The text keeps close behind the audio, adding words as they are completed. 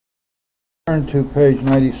Turn to page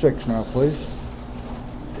 96 now, please.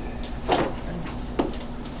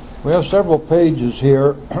 We have several pages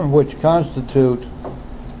here which constitute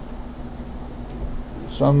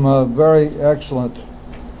some very excellent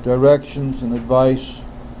directions and advice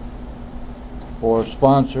for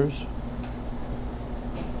sponsors.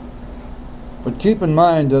 But keep in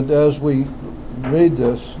mind that as we read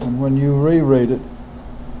this, and when you reread it,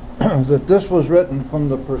 that this was written from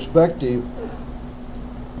the perspective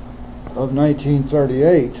of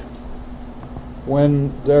 1938,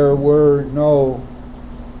 when there were no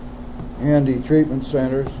handy treatment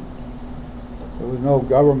centers, there was no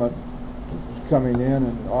government coming in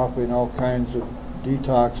and offering all kinds of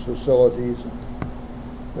detox facilities.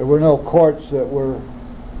 There were no courts that were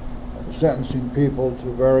sentencing people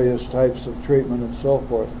to various types of treatment and so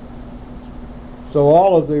forth. So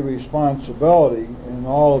all of the responsibility and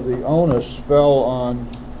all of the onus fell on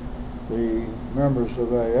the members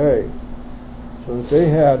of AA, so that they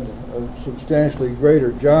had a substantially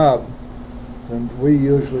greater job than we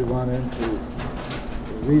usually run into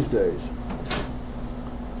these days.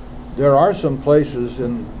 There are some places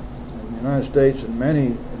in the United States and many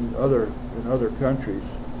in other countries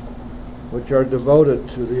which are devoted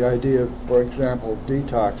to the idea of, for example,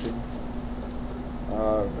 detoxing.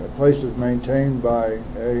 Places maintained by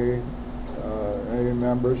AA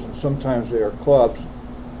members, and sometimes they are clubs.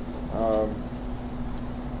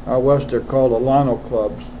 Out west they're called Alano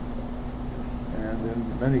clubs, and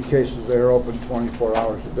in many cases they are open 24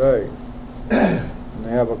 hours a day. And they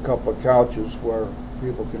have a couple of couches where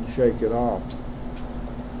people can shake it off.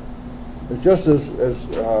 It's just as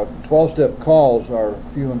 12-step calls are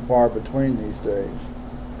few and far between these days,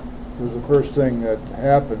 because the first thing that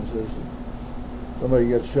happens is somebody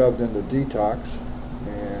gets shoved into detox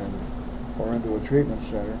or into a treatment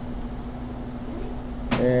center.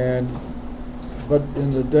 But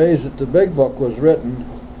in the days that the Big Book was written,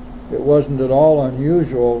 it wasn't at all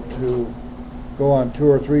unusual to go on 2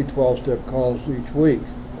 or 3 12-step calls each week.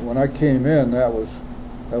 When I came in, that was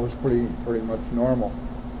pretty much normal.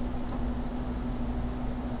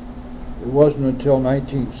 It wasn't until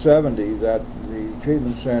 1970 that the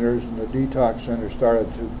treatment centers and the detox centers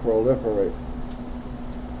started to proliferate.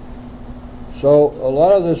 So a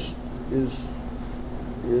lot of this is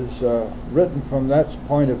written from that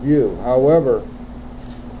point of view. However,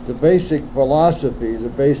 the basic philosophy, the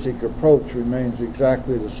basic approach remains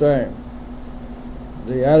exactly the same.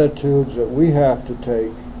 The attitudes that we have to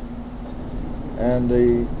take and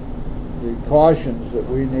the cautions that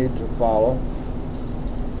we need to follow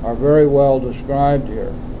are very well described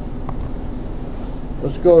here.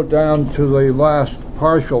 Let's go down to the last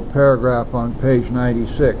partial paragraph on page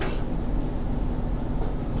 96.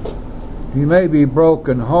 He may be broke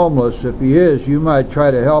and homeless. If he is, you might try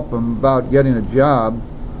to help him about getting a job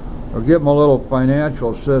or give him a little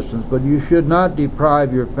financial assistance, but you should not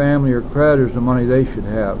deprive your family or creditors the money they should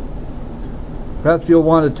have. Perhaps you'll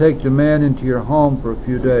want to take the man into your home for a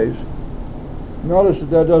few days. Notice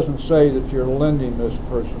that doesn't say that you're lending this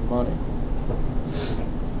person money.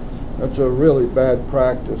 That's a really bad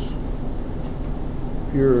practice.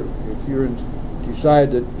 If you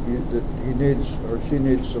decide that he needs or she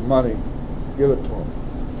needs some money, give it to him.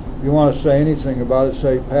 If you want to say anything about it,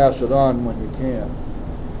 say pass it on when you can.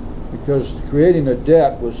 Because creating a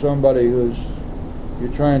debt with somebody who's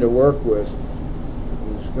you're trying to work with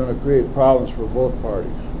is going to create problems for both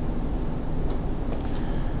parties.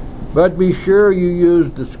 But be sure you use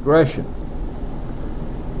discretion.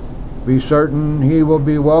 Be certain he will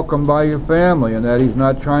be welcomed by your family and that he's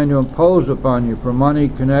not trying to impose upon you for money,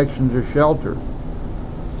 connections, or shelter.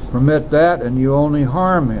 Permit that and you only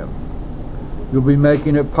harm him. You'll be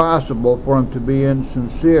making it possible for him to be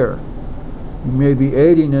insincere. You may be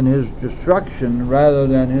aiding in his destruction rather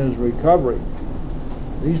than his recovery.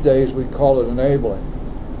 These days we call it enabling.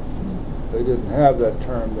 They didn't have that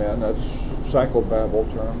term then. That's a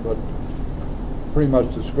psychobabble term, but pretty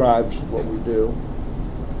much describes what we do.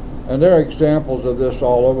 And there are examples of this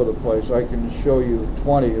all over the place. I can show you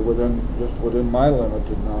 20 within my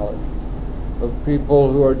limited knowledge of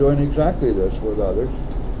people who are doing exactly this with others,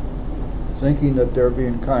 thinking that they're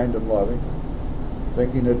being kind and loving,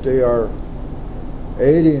 thinking that they are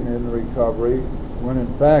aiding in recovery, when in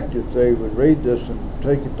fact if they would read this and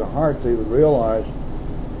take it to heart, they would realize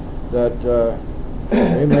that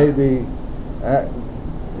they may be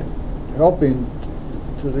helping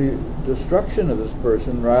to the destruction of this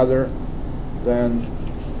person rather than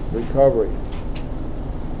recovery.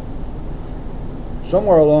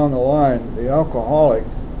 Somewhere along the line, the alcoholic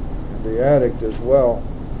and the addict as well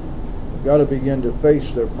have got to begin to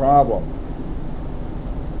face their problem.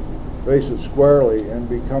 face it squarely and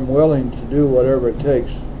become willing to do whatever it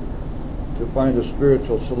takes to find a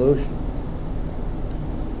spiritual solution.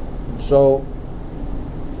 So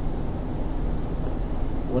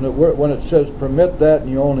when it says permit that and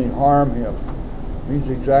you only harm him, it means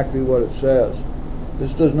exactly what it says.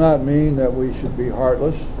 This does not mean that we should be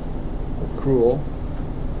heartless or cruel.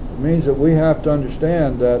 It means that we have to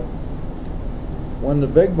understand that when the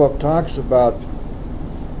big book talks about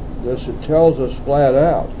this, it tells us flat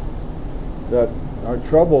out that our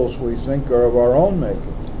troubles, we think, are of our own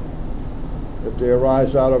making, that they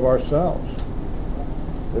arise out of ourselves,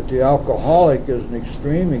 that the alcoholic is an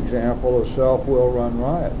extreme example of self-will run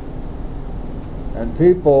riot. And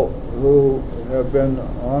people who have been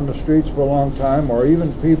on the streets for a long time, or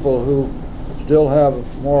even people who still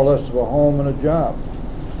have more or less of a home and a job,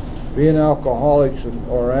 being alcoholics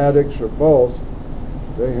or addicts or both,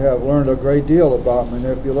 they have learned a great deal about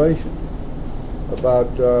manipulation, about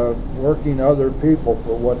working other people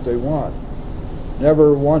for what they want.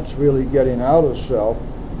 Never once really getting out of self,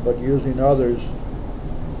 but using others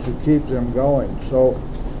to keep them going. So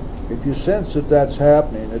if you sense that that's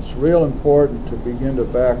happening, it's real important to begin to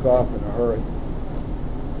back off in a hurry.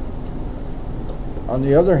 On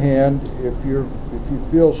the other hand, if you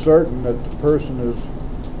feel certain that the person is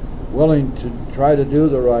willing to try to do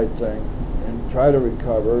the right thing and try to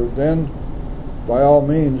recover, then by all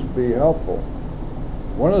means be helpful.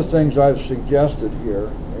 One of the things I've suggested here,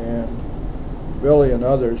 and Billy and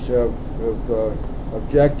others have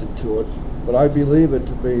objected to it, but I believe it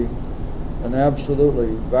to be an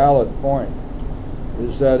absolutely valid point,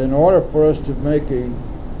 is that in order for us to make a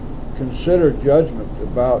considered judgment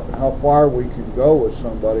about how far we can go with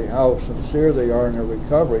somebody, how sincere they are in their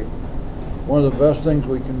recovery, one of the best things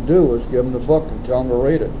we can do is give them the book and tell them to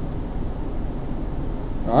read it.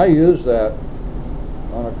 Now, I use that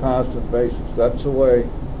on a constant basis. That's the way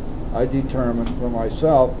I determine for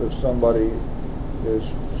myself if somebody is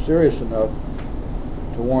serious enough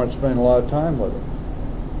to warrant spending a lot of time with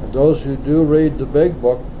them. And those who do read the big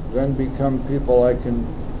book then become people I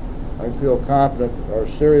feel confident are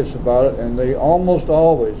serious about it, and they almost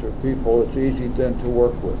always are people it's easy then to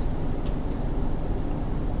work with.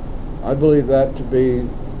 I believe that to be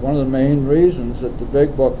one of the main reasons that the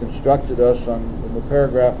big book instructed us in the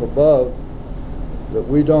paragraph above, that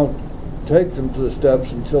we don't take them to the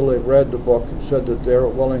steps until they've read the book and said that they're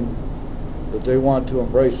willing, that they want to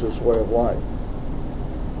embrace this way of life.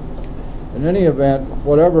 In any event,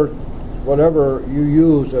 whatever you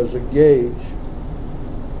use as a gauge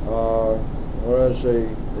or as a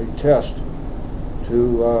test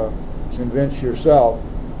to convince yourself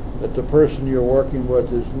that the person you're working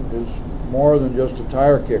with is more than just a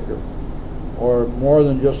tire kicker, or more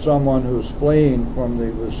than just someone who's fleeing from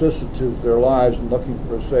the vicissitudes of their lives and looking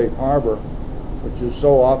for a safe harbor, which is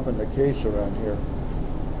so often the case around here.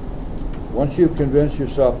 Once you convince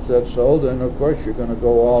yourself that's so, then of course you're going to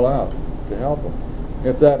go all out to help them.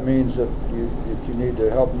 If that means that you need to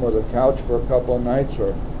help them with a couch for a couple of nights,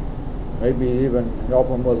 or maybe even help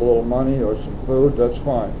them with a little money or some food, that's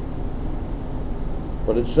fine.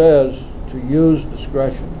 But it says to use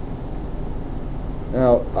discretion.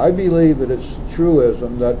 Now, I believe that it's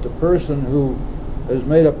truism that the person who has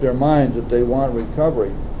made up their minds that they want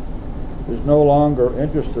recovery is no longer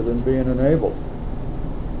interested in being enabled.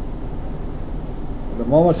 And the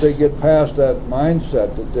moment they get past that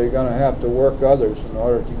mindset that they're going to have to work others in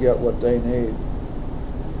order to get what they need,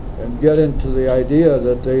 and get into the idea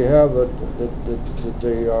that they have that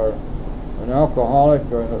they are an alcoholic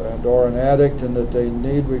or an addict, and that they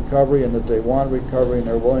need recovery and that they want recovery and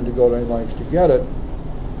they're willing to go to any lengths to get it,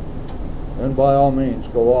 then by all means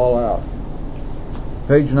go all out.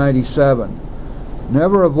 Page 97.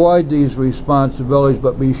 Never avoid these responsibilities,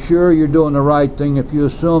 but be sure you're doing the right thing if you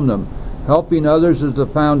assume them. Helping others is the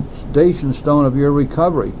foundation stone of your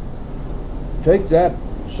recovery. Take that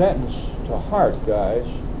sentence to heart, guys.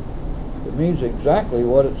 It means exactly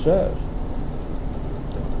what it says.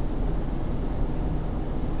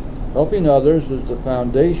 Helping others is the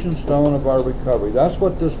foundation stone of our recovery. That's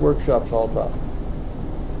what this workshop's all about.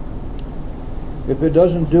 If it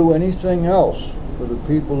doesn't do anything else for the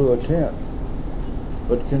people who attend,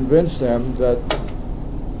 but convince them that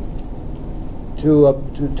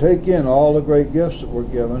to take in all the great gifts that we're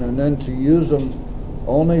given and then to use them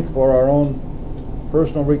only for our own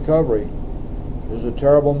personal recovery is a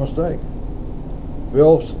terrible mistake.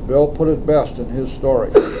 Bill put it best in his story,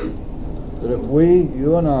 that if we,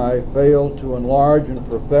 you and I, fail to enlarge and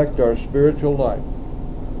perfect our spiritual life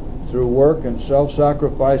through work and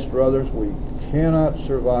self-sacrifice for others, we cannot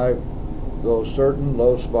survive those certain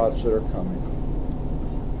low spots that are coming.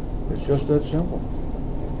 It's just that simple.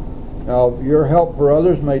 Now, your help for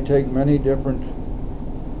others may take many different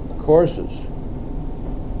courses.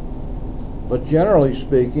 But generally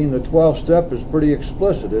speaking, the 12th step is pretty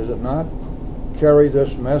explicit, is it not? Carry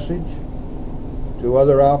this message to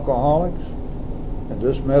other alcoholics. And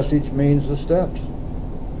this message means the steps.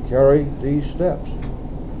 Carry these steps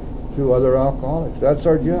to other alcoholics. That's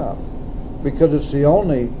our job. Because it's the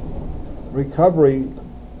only recovery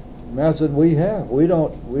method we have. We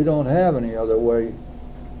don't have any other way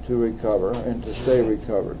to recover and to stay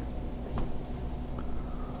recovered.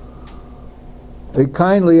 A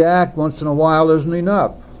kindly act once in a while isn't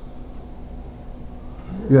enough.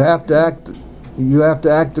 You have to act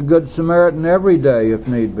the Good Samaritan every day if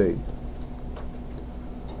need be.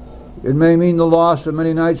 It may mean the loss of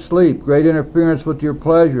many nights' sleep, great interference with your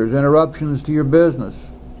pleasures, interruptions to your business.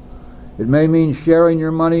 It may mean sharing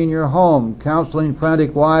your money in your home, counseling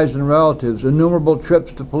frantic wives and relatives, innumerable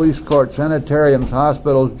trips to police courts, sanitariums,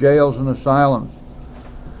 hospitals, jails, and asylums.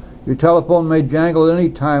 Your telephone may jangle at any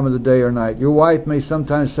time of the day or night. Your wife may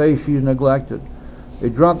sometimes say she's neglected. A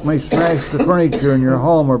drunk may smash the furniture in your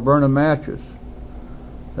home or burn a mattress.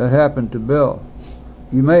 That happened to Bill.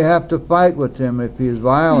 You may have to fight with him if he is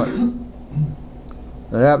violent.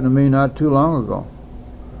 That happened to me not too long ago.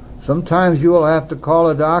 Sometimes you will have to call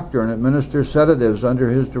a doctor and administer sedatives under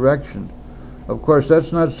his direction. Of course,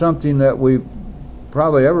 that's not something that we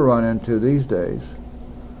probably ever run into these days.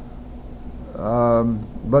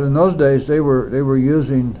 But in those days, they were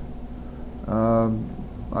using,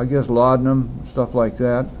 I guess, laudanum, stuff like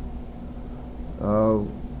that,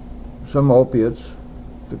 some opiates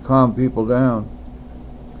to calm people down.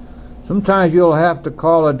 Sometimes you'll have to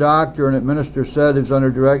call a doctor and administer sedatives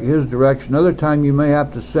under his direction. Other time you may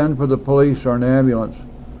have to send for the police or an ambulance.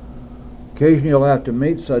 Occasionally you'll have to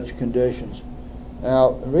meet such conditions. Now,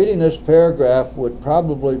 reading this paragraph would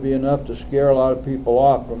probably be enough to scare a lot of people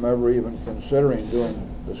off from ever even considering doing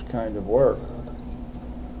this kind of work.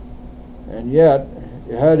 And yet,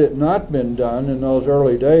 had it not been done in those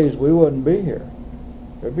early days, we wouldn't be here.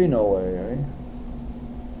 There'd be no way, eh?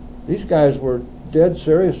 These guys were dead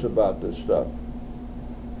serious about this stuff.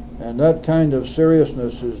 And that kind of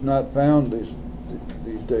seriousness is not found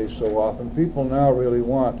these days so often. People now really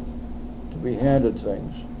want to be handed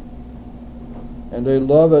things. And they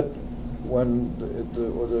love it when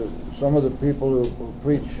some of the people who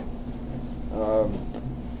preach,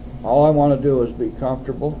 all I want to do is be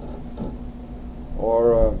comfortable,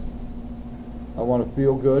 or I want to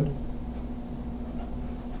feel good.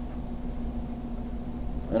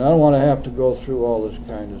 And I don't want to have to go through all this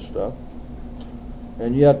kind of stuff.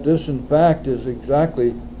 And yet this, in fact, is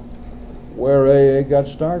exactly where AA got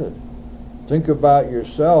started. Think about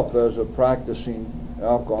yourself as a practicing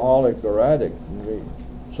alcoholic or addict.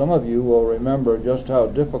 Some of you will remember just how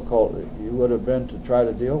difficult you would have been to try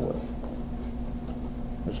to deal with.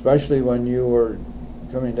 Especially when you were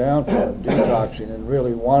coming down from detoxing and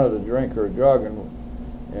really wanted a drink or a drug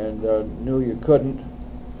and knew you couldn't.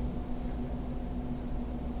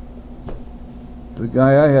 The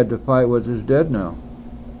guy I had to fight with is dead now.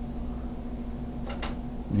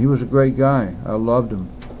 He was a great guy. I loved him.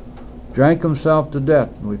 Drank himself to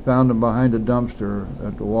death, and we found him behind a dumpster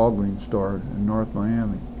at the Walgreens store in North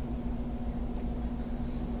Miami.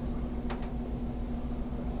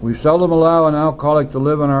 We seldom allow an alcoholic to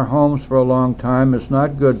live in our homes for a long time. It's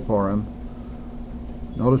not good for him.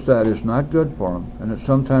 Notice that, it's not good for him, and it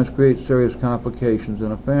sometimes creates serious complications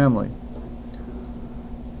in a family.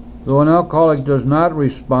 Though an alcoholic does not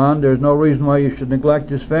respond, there's no reason why you should neglect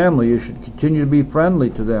his family. You should continue to be friendly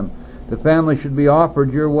to them. The family should be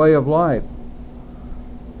offered your way of life.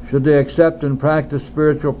 Should they accept and practice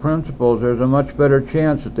spiritual principles, there's a much better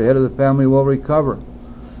chance that the head of the family will recover.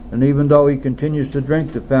 And even though he continues to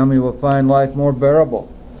drink, the family will find life more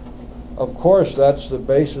bearable. Of course, that's the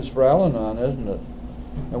basis for Al-Anon, isn't it?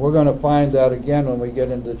 And we're going to find that again when we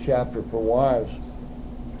get into the chapter for wives.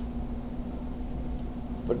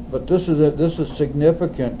 But this is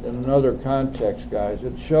significant in another context, guys.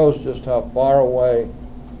 It shows just how far away,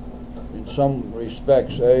 in some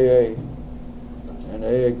respects, AA and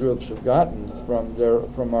AA groups have gotten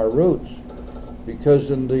from our roots. Because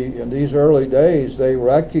in these early days, they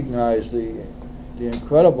recognized the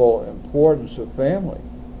incredible importance of family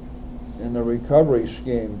in the recovery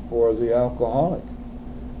scheme for the alcoholic.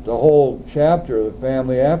 The whole chapter, The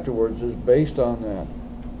Family Afterwards, is based on that.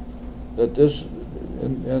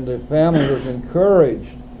 And the family was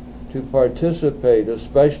encouraged to participate,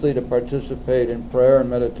 especially to participate in prayer and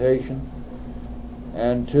meditation,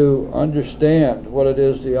 and to understand what it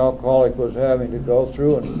is the alcoholic was having to go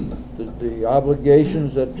through, and the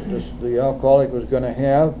obligations that the alcoholic was going to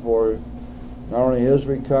have for not only his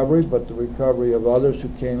recovery, but the recovery of others who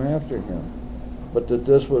came after him, but that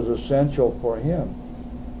this was essential for him.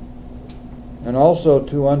 And also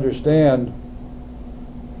to understand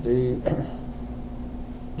the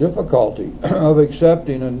difficulty of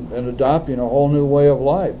accepting and adopting a whole new way of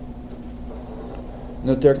life. And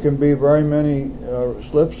that there can be very many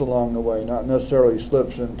slips along the way, not necessarily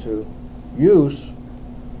slips into use,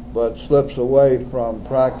 but slips away from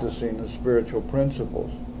practicing the spiritual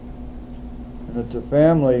principles. And that the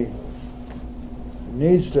family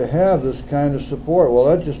needs to have this kind of support. Well,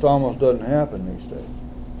 that just almost doesn't happen these days.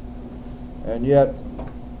 And yet,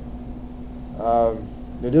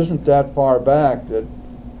 it isn't that far back that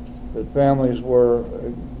families were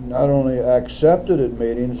not only accepted at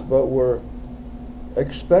meetings, but were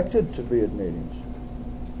expected to be at meetings.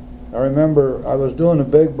 I remember I was doing a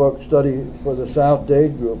big book study for the South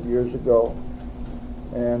Dade group years ago,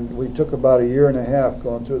 and we took about a year and a half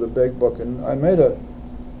going through the big book, and I made a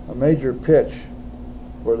major pitch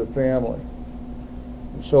for the family.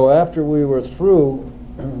 And so after we were through,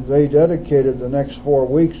 they dedicated the next 4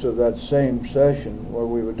 weeks of that same session where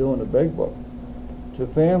we were doing the big book to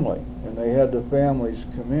family, and they had the families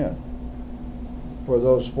come in for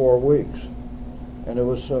those 4 weeks. And there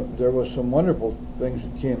was some wonderful things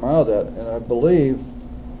that came out of that, and I believe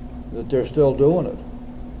that they're still doing it.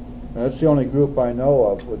 And that's the only group I know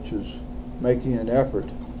of which is making an effort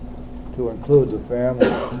to include the family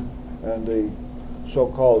and the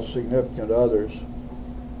so-called significant others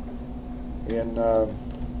in the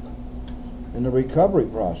recovery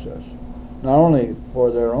process, not only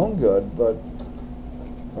for their own good, but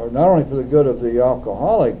not only for the good of the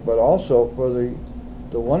alcoholic, but also for the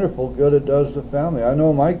wonderful good it does the family. I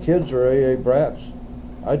know my kids are AA brats.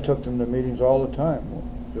 I took them to meetings all the time.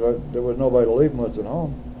 There was nobody to leave them with at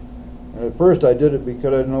home. And at first I did it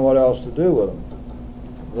because I didn't know what else to do with them.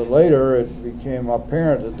 But later it became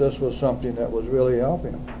apparent that this was something that was really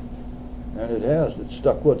helping them. And it has. It's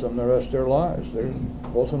stuck with them the rest of their lives.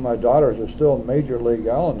 Both of my daughters are still Major League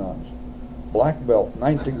Al-Anons. Black belt,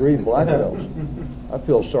 9th degree black belts. I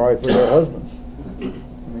feel sorry for their husbands. I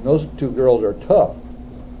mean, those 2 girls are tough.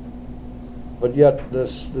 But yet the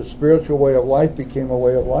spiritual way of life became a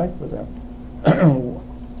way of life for them.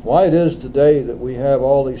 Why it is today that we have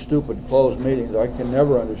all these stupid closed meetings, I can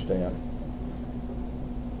never understand.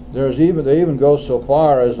 They even go so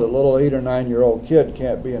far as a little 8 or 9-year-old kid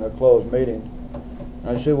can't be in a closed meeting.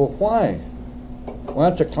 And I say, well, why? Well,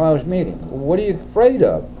 that's a closed meeting. Well, what are you afraid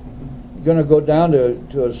of? You're going to go down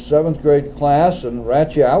to a 7th grade class and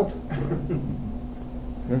rat you out? You're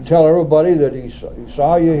going to tell everybody that he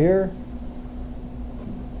saw you here?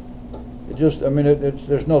 It just, I mean,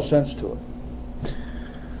 there's no sense to it.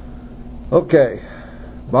 Okay,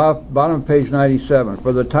 bottom of page 97.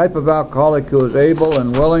 For the type of alcoholic who is able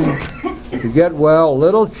and willing to get well,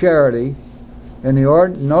 little charity in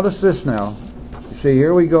the notice this now. You see,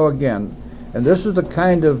 here we go again. And this is the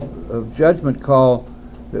kind of judgment call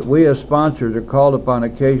that we as sponsors are called upon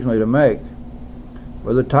occasionally to make.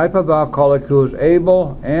 For the type of alcoholic who is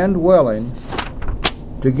able and willing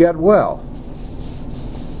to get well.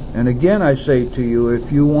 And again, I say to you,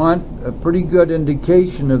 if you want a pretty good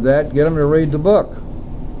indication of that, get them to read the book.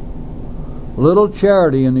 Little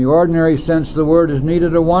charity in the ordinary sense of the word is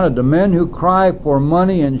needed or wanted. The men who cry for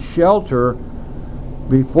money and shelter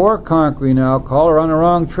before conquering alcohol are on the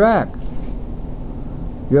wrong track.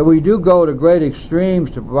 Yet we do go to great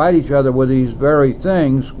extremes to provide each other with these very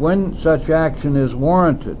things when such action is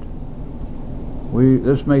warranted.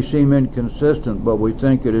 This may seem inconsistent, but we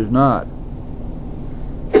think it is not.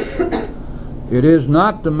 It is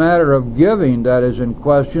not the matter of giving that is in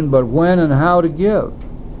question, but when and how to give.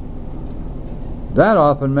 That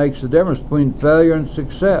often makes the difference between failure and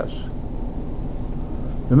success.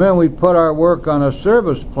 The minute we put our work on a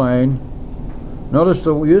service plane, notice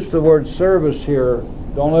the use of the word service here.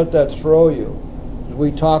 Don't let that throw you.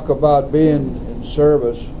 We talk about being in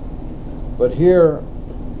service, but here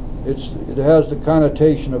it has the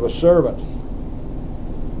connotation of a servant.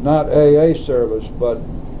 Not AA service, but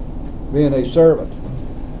being a servant.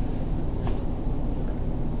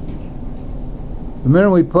 The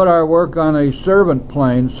minute we put our work on a service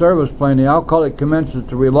plane, the alcoholic commences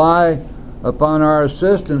to rely upon our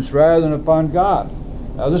assistance rather than upon God.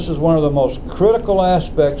 Now, this is one of the most critical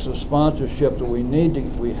aspects of sponsorship that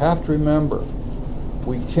we have to remember.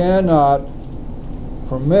 We cannot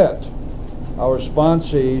permit our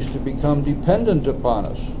sponsees to become dependent upon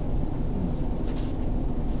us.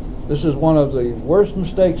 This is one of the worst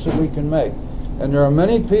mistakes that we can make. And there are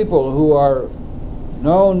many people who are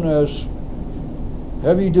known as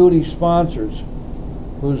heavy-duty sponsors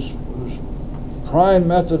whose prime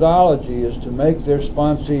methodology is to make their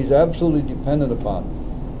sponsees absolutely dependent upon them.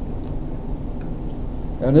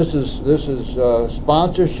 And this is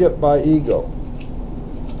sponsorship by ego.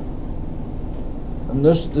 And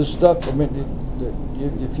this stuff, I mean,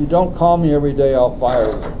 if you don't call me every day, I'll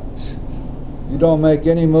fire you. You don't make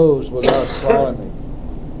any moves without calling me.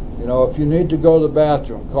 You know, if you need to go to the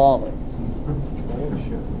bathroom, call me.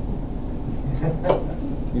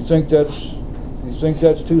 You think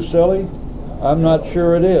that's too silly? I'm not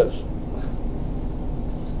sure it is.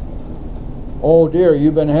 Oh dear,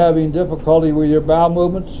 you've been having difficulty with your bowel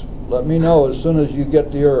movements? Let me know as soon as you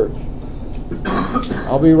get the urge.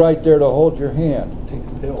 I'll be right there to hold your hand. Take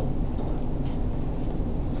a pill.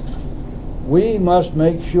 We must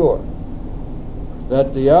make sure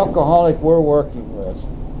that the alcoholic we're working with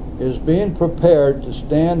is being prepared to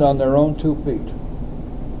stand on their own 2 feet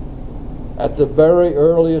at the very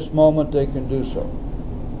earliest moment they can do so.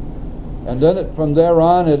 And then from there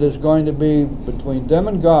on, it is going to be between them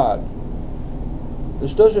and God.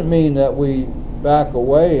 This doesn't mean that we back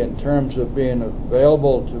away in terms of being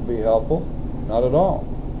available to be helpful. Not at all.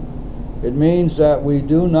 It means that we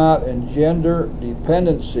do not engender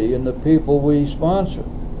dependency in the people we sponsor,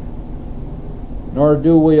 nor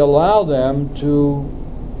do we allow them to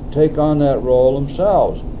take on that role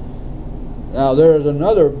themselves. Now, there is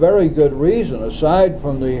another very good reason, aside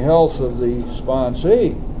from the health of the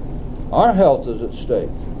sponsee. Our health is at stake,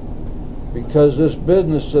 because this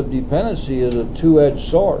business of dependency is a two-edged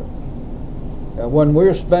sword. And when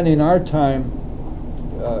we're spending our time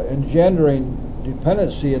engendering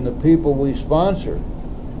dependency in the people we sponsor,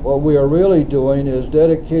 what we are really doing is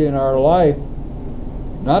dedicating our life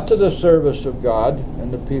not to the service of God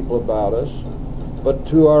and the people about us, but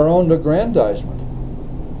to our own aggrandizement,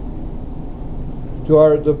 to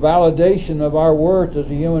the validation of our worth as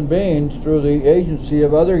a human being through the agency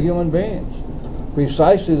of other human beings.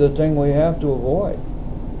 Precisely the thing we have to avoid.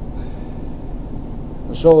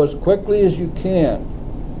 And so as quickly as you can,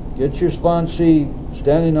 get your sponsee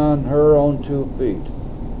standing on her own 2 feet.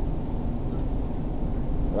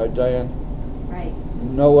 Right, Diane? Right. You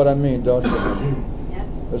know what I mean, don't you? Yep.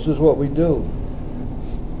 This is what we do.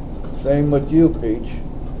 Same with you, Peach.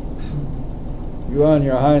 You're on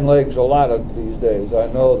your hind legs a lot of these days, I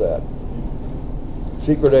know that.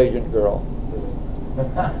 Secret agent girl.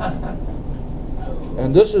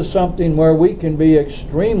 And this is something where we can be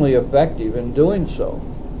extremely effective in doing so,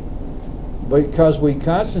 because we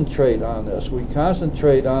concentrate on this. We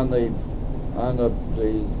concentrate on the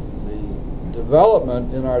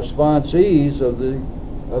development in our sponsees of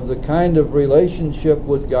the kind of relationship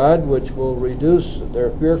with God which will reduce their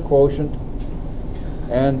fear quotient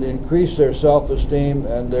and increase their self-esteem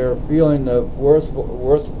and their feeling of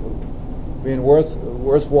being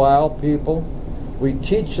worthwhile people. We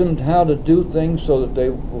teach them how to do things so that they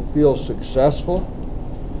will feel successful,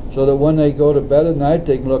 so that when they go to bed at night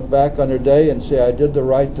they can look back on their day and say, I did the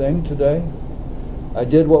right thing today. I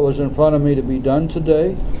did what was in front of me to be done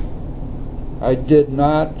today. I did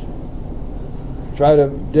not try to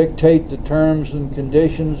dictate the terms and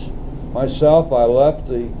conditions myself. I left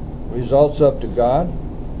the results up to God.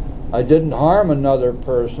 I didn't harm another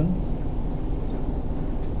person.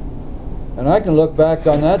 And I can look back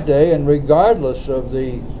on that day, and regardless of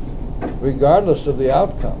the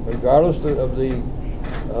outcome, regardless of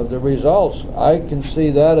the results, I can see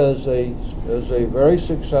that as a very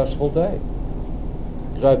successful day,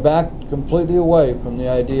 because I backed completely away from the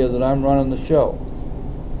idea that I'm running the show.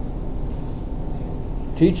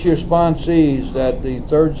 Teach your sponsees that the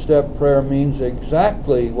third step prayer means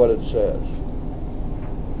exactly what it says.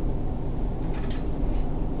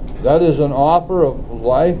 That is an offer of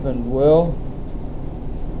life and will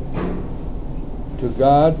to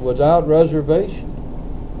God without reservation,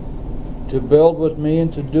 to build with me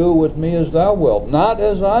and to do with me as thou wilt, not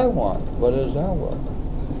as I want, but as thou wilt.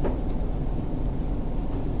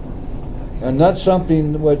 And that's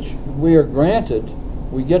something which we are granted.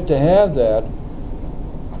 We get to have that,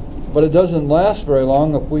 but it doesn't last very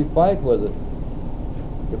long if we fight with it.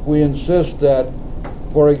 If we insist that,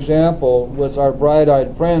 for example, with our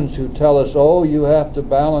bright-eyed friends who tell us, oh, you have to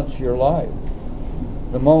balance your life.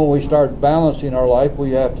 The moment we start balancing our life,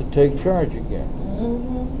 we have to take charge again.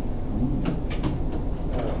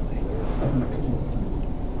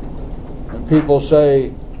 And people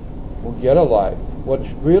say, well, get a life.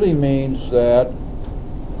 Which really means that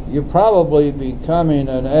you're probably becoming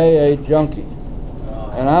an AA junkie.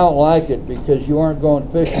 And I don't like it because you aren't going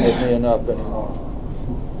fishing with me enough anymore.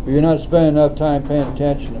 You're not spending enough time paying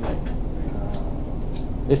attention to me.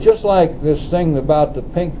 It's just like this thing about the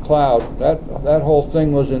pink cloud. That whole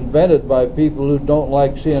thing was invented by people who don't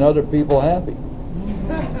like seeing other people happy.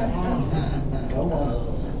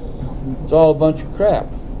 It's all a bunch of crap.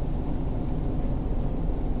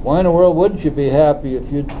 Why in the world wouldn't you be happy if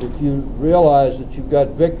you realize that you've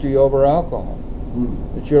got victory over alcohol,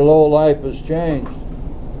 that your low life has changed,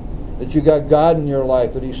 that you got God in your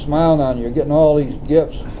life, that He's smiling on you, you're getting all these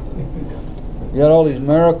gifts, you got all these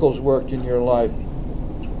miracles worked in your life.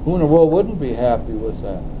 Who in the world wouldn't be happy with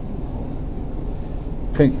that?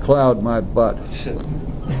 Pink cloud my butt.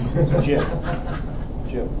 Jim,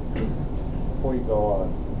 before you go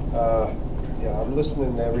on, yeah, I'm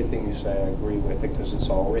listening to everything you say. I agree with it because it's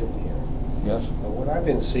all written here. Yes. But what I've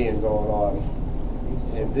been seeing going on,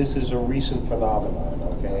 and this is a recent phenomenon,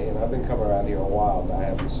 okay, and I've been coming around here a while, but I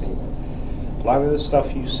haven't seen it. A lot of the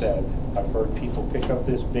stuff you said, I've heard people pick up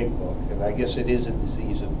this big book, and I guess it is a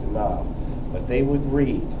disease of denial, but they would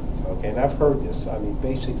read, okay, and I've heard this, I mean,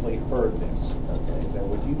 basically heard this, okay, that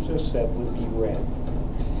what you just said would be read.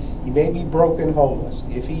 He may be broken, homeless.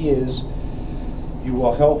 If he is, you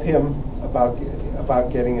will help him about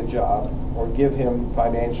getting a job or give him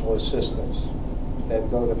financial assistance. Then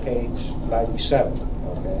go to page 97,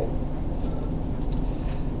 okay?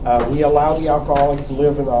 We allow the alcoholic to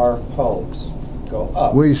live in our homes. Go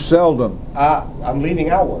up. We seldom. I'm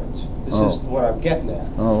leaving out words. This is what I'm getting at.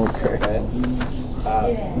 Oh, okay.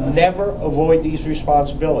 Never avoid these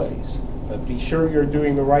responsibilities, but be sure you're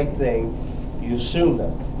doing the right thing. You assume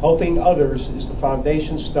them. Helping others is the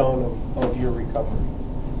foundation stone of your recovery.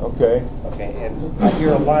 Okay. Okay, and I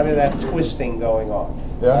hear a lot of that twisting going on.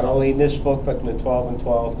 Yeah. Not only in this book, but in the 12 and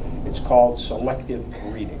 12. It's called selective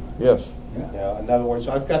reading. Yes. Now, in other words,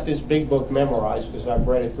 I've got this big book memorized because I've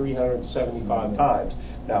read it 375 times.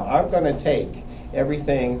 Now, I'm going to take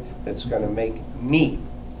everything that's going to make me,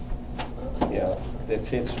 that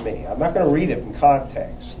fits me. I'm not going to read it in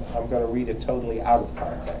context. I'm going to read it totally out of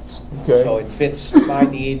context. Okay. So it fits my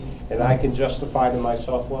need, and I can justify to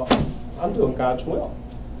myself, well, I'm doing God's will.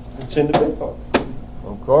 It's in the big book.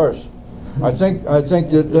 Of course. I think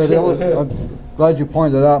that I'm glad you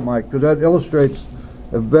pointed out, Mike, because that illustrates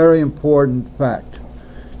a very important fact.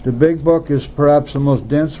 The big book is perhaps the most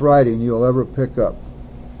dense writing you'll ever pick up.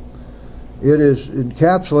 It is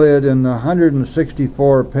encapsulated in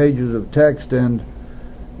 164 pages of text and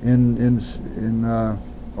in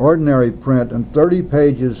ordinary print and 30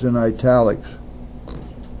 pages in italics.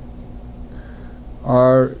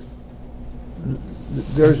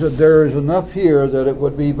 There is enough here that it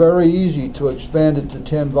would be very easy to expand it to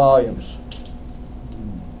 10 volumes.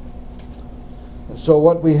 And so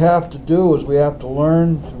what we have to do is we have to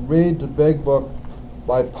learn to read the big book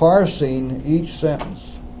by parsing each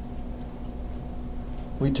sentence.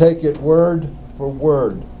 We take it word for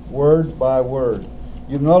word, word by word.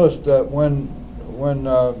 You've noticed that when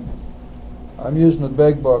I'm using the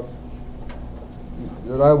big book,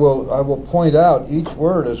 that I will point out each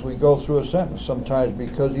word as we go through a sentence sometimes,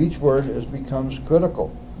 because each word becomes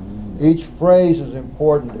critical. Each phrase is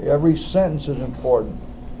important. Every sentence is important.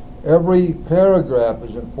 Every paragraph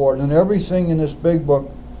is important, and everything in this big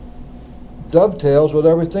book dovetails with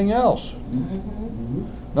everything else.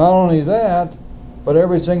 Not only that, but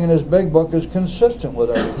everything in this big book is consistent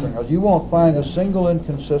with everything else. You won't find a single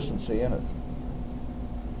inconsistency in it.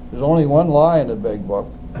 There's only one lie in the big book.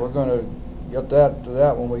 We're going to get to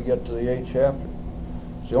that when we get to the 8th chapter.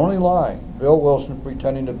 It's the only lie. Bill Wilson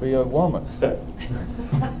pretending to be a woman. But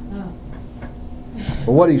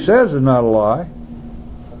what he says is not a lie.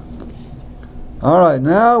 All right,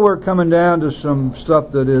 now we're coming down to some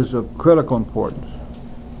stuff that is of critical importance.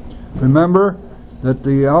 Remember that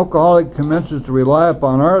the alcoholic commences to rely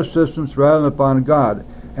upon our assistance rather than upon God.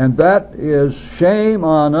 And that is shame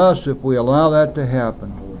on us if we allow that to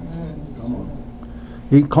happen.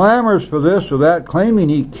 He clamors for this or that, claiming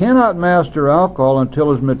he cannot master alcohol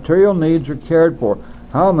until his material needs are cared for.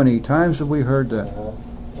 How many times have we heard that?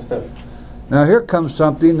 Now here comes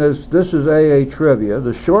something, this is AA trivia.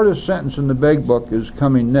 The shortest sentence in the big book is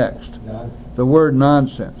coming next. Nonsense. The word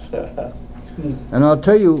nonsense. And I'll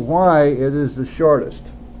tell you why it is the shortest.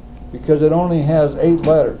 Because it only has 8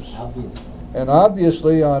 letters. Obviously. And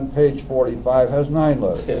obviously on page 45 has 9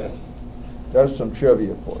 letters. Yeah. There's some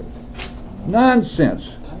trivia for you.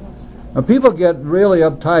 Nonsense. Now people get really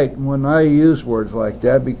uptight when I use words like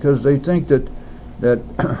that because they think that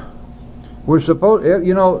we're supposed,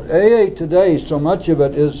 AA today, so much of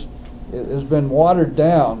it has been watered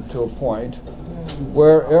down to a point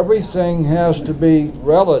where everything has to be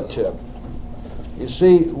relative. You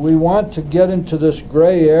see, we want to get into this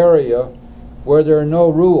gray area where there are no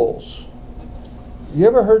rules. You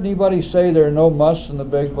ever heard anybody say there are no musts in the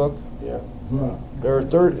big book? Yeah. There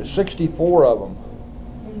are 64 of them.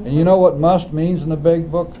 And you know what must means in the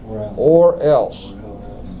big book? Or else.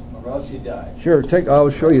 else you die. Sure, I'll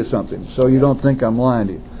show you something so you don't think I'm lying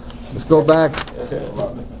to you. Let's go back.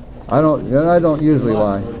 I don't usually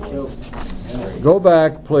lie. Go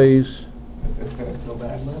back, please. Go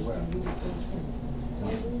back to where?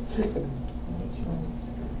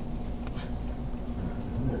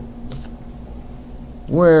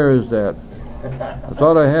 Where is that? I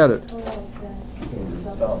thought I had it.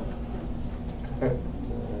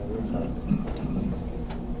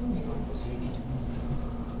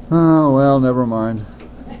 Oh, well, never mind.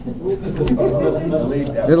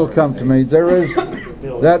 It'll come to me. There is,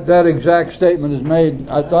 that exact statement is made,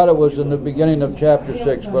 I thought it was in the beginning of chapter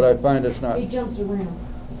 6, but I find it's not. He jumps around.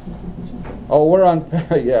 Oh, we're on,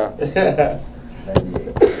 yeah.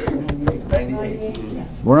 98.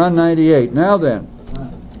 We're on 98. Now then,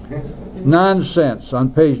 nonsense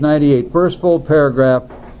on page 98. First full paragraph,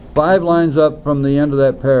 5 lines up from the end of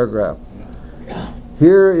that paragraph.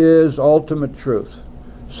 Here is ultimate truth.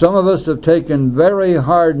 Some of us have taken very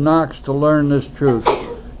hard knocks to learn this truth.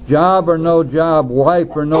 Job or no job,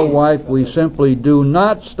 wife or no wife, we simply do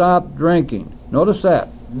not stop drinking. Notice that.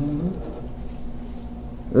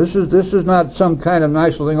 This is not some kind of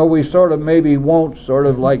nice little thing. Oh, we sort of maybe won't sort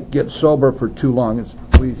of like get sober for too long.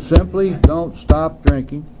 We simply don't stop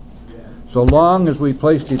drinking so long as we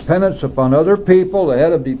place dependence upon other people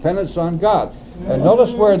ahead of dependence on God. And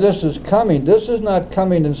notice where this is coming. This is not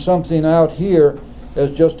coming in something out here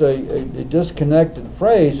as just a disconnected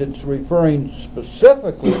phrase. It's referring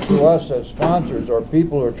specifically to us as sponsors or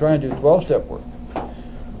people who are trying to do 12-step work.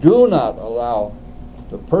 Do not allow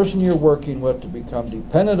the person you're working with to become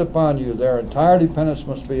dependent upon you. Their entire dependence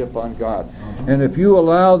must be upon God. And if you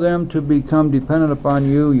allow them to become dependent upon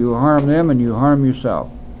you, you harm them and you harm yourself.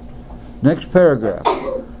 Next paragraph.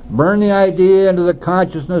 Burn the idea into the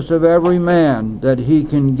consciousness of every man that he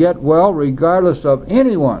can get well regardless of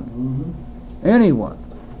anyone. Anyone.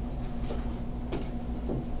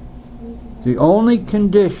 The only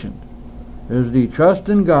condition is the trust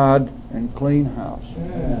in God and clean house.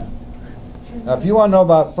 Now, if you want to know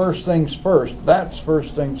about first things first, that's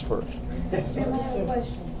first things first. Jim, I have a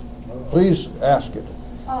question. Please ask it.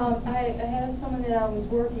 I have someone that I was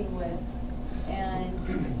working with, and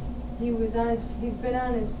he's been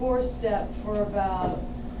on his 4th step for about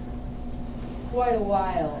quite a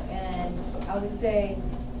while, and I would say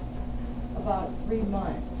about 3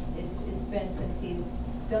 months. It's been since he's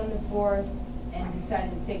done the 4th and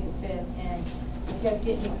decided to take the 5th, and I kept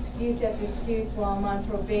getting excuse after excuse while I'm on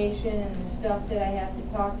probation, and the stuff that I have to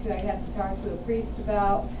talk to a priest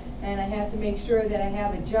about, and I have to make sure that I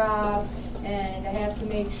have a job, and I have to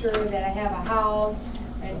make sure that I have a house,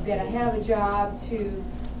 and that I have a job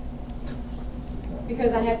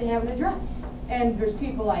because I have to have an address. And there's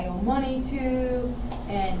people I owe money to,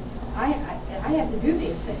 and I have to do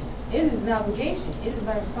these things. It is an obligation. It is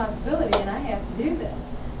my responsibility, and I have to do this.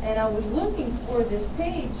 And I was looking for this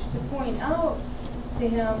page to point out to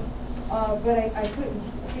him, but I couldn't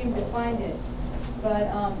seem to find it. But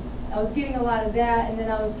I was getting a lot of that, and then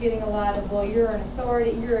I was getting a lot of, well, you're an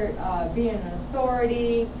authority, you're being an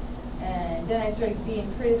authority, and then I started being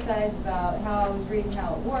criticized about how I was reading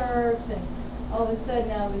how it works, and all of a sudden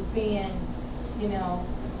I was being,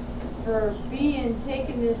 for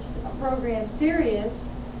taking this program serious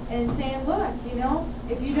and saying, look,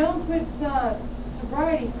 if you don't put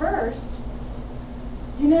sobriety first,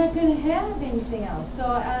 you're not going to have anything else. So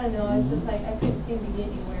I don't know, it's just like I couldn't seem to get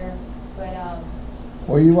anywhere. But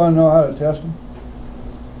well, you want to know how to test them?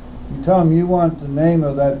 You tell them you want the name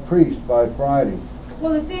of that priest by Friday.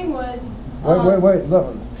 Well, the thing was... Wait,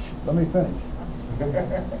 let me finish.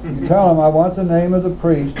 You tell them I want the name of the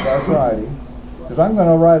priest by Friday, because I'm going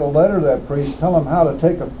to write a letter to that priest, tell him how to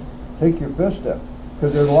take your 5th step,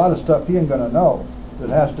 because there's a lot of stuff he ain't going to know that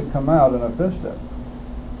has to come out in a 5th step.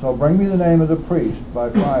 So bring me the name of the priest by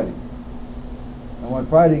Friday. And when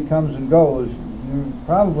Friday comes and goes, you're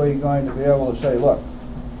probably going to be able to say, look,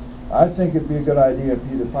 I think it'd be a good idea for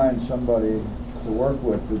you to find somebody to work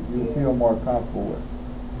with that you feel more comfortable with.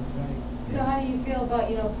 So how do you feel about,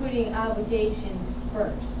 putting obligations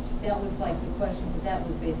first? That was like the question, because that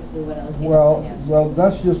was basically what I was getting at. Well,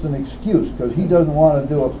 that's just an excuse, because he doesn't want to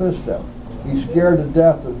do a 5th step. He's scared to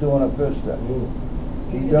death of doing a 5th step.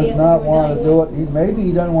 He does not want to do it. Maybe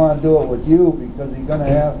he doesn't want to do it with you because he's going to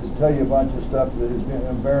have to tell you a bunch of stuff that is going to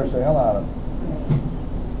embarrass the hell out of him.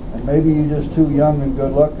 And maybe you're just too young and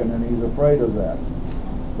good looking and he's afraid of that.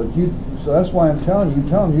 But so that's why I'm telling you,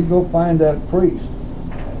 tell him you go find that priest,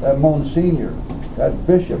 that Monsignor, that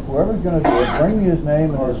bishop, whoever's going to do it, bring me his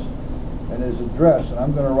name and his address, and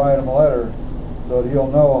I'm going to write him a letter so that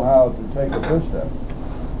he'll know how to take a 5th step.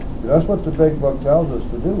 That's what the big book tells us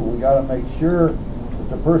to do. We got to make sure that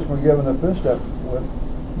the person we're giving the fifth step with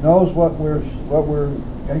knows what we're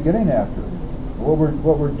getting after,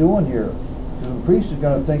 what we're doing here. The priest is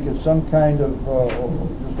going to think it's some kind of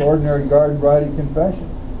just ordinary garden variety confession,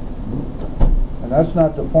 and that's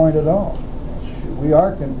not the point at all. We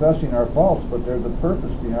are confessing our faults, but there's a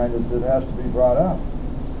purpose behind it that has to be brought out.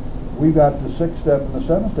 We've got the sixth step and the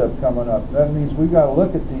seventh step coming up. That means we've got to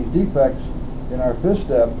look at these defects in our fifth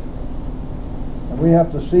step, and we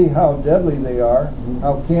have to see how deadly they are,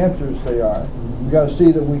 how cancerous they are. We've got to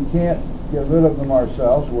see that we can't get rid of them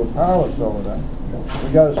ourselves. We're powerless over them.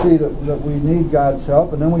 We've got to see that we need God's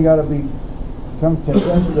help, and then we got to become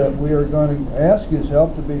convinced that we are going to ask His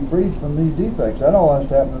help to be freed from these defects. That all has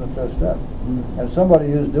to happen in the fifth step. And somebody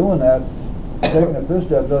who's doing that, taking the fifth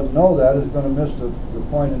step, doesn't know that, is going to miss the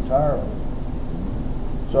point entirely.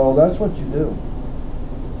 So that's what you do.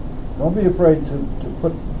 Don't be afraid to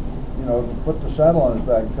put the saddle on his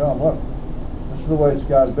back and tell him, look, this is the way it's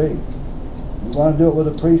got to be. You want to do it with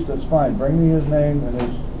a priest, that's fine. Bring me his name and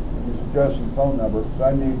his address and phone number, because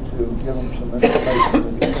I need to give him some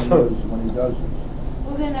information when he does this.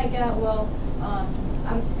 Well, then I got,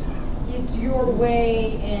 it's your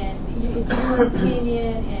way, and it's your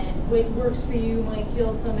opinion, and what works for you might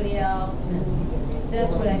kill somebody else, and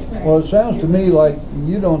that's what I started. Well, it sounds to me like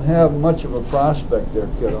you don't have much of a prospect there,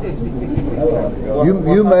 kiddo.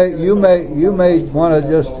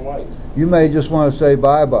 you may just want to say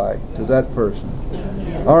bye-bye to that person.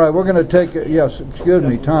 All right, we're going to take it. Yes, excuse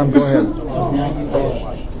me, Tom, go ahead.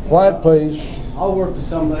 Quiet, please. I worked with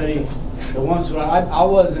somebody that once when I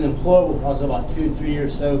wasn't employable for I was about 2 or 3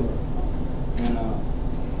 years sober, and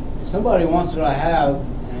if somebody wants what I have,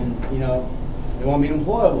 and they want me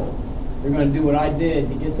employable, they're going to do what I did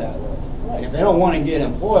to get that way. And if they don't want to get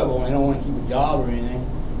employable and they don't want to keep a job or anything,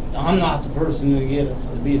 I'm not the person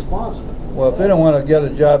to be a sponsor. Well, if they don't want to get a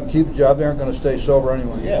job and keep a job, they aren't going to stay sober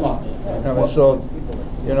anyway. Yeah. I mean, so,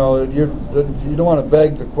 you don't want to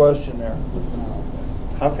beg the question there.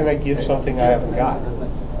 How can I give something I haven't got?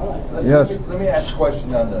 Yes. Let me ask a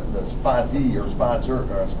question on the sponsee or sponsor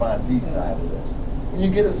or sponsee side of this. When you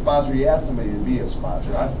get a sponsor, you ask somebody to be a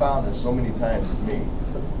sponsor. I've found this so many times with me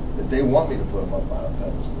that they want me to put them up on a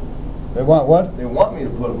pedestal. They want what? They want me to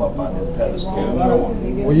put them up on this pedestal.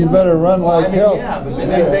 Well, you better run like hell. Yeah, but then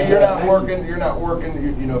they say you're not working.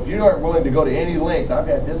 If you aren't willing to go to any length, I've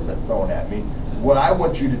had this thrown at me. What I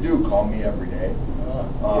want you to do, call me every day.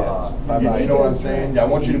 You know what I'm saying? I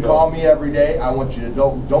want you to call me every day. I want you to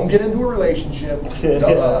don't get into a relationship.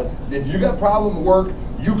 If you got problem at work,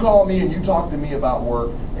 you call me and you talk to me about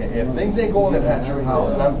work. If things ain't going at your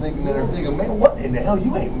house, and I'm thinking, and they're thinking, man, what in the hell?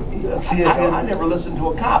 You ain't. I never listened to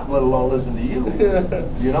a cop, let alone listen to you.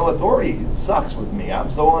 Authority sucks with me. I'm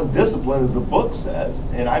so undisciplined, as the book says,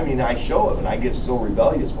 and I mean, I show it, and I get so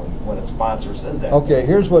rebellious when a sponsor says that. Okay,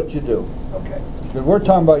 here's what you do. Okay. Because we're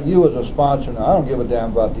talking about you as a sponsor now. I don't give a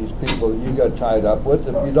damn about these people that you got tied up with.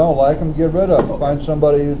 If you don't like them, get rid of them. Find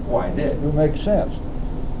somebody who makes sense.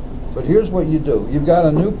 But here's what you do. You've got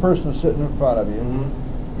a new person sitting in front of you.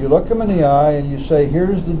 Mm-hmm. You look them in the eye and you say,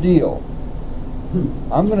 here's the deal.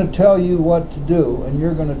 I'm going to tell you what to do, and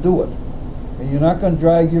you're going to do it. And you're not going to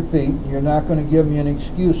drag your feet, and you're not going to give me any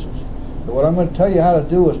excuses. But what I'm going to tell you how to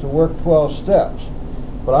do is to work 12 steps.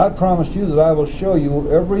 But I promise you that I will show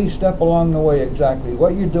you every step along the way exactly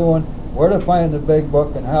what you're doing, where to find the big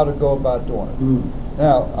book, and how to go about doing it.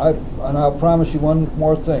 Now, I'll promise you one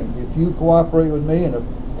more thing. If you cooperate with me, and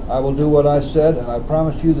I will do what I said, and I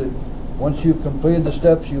promise you that once you've completed the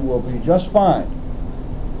steps, you will be just fine.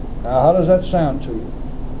 Now, how does that sound to you?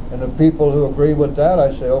 And the people who agree with that,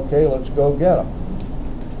 I say, okay, let's go get them.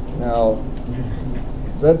 Now,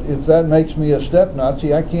 if that makes me a step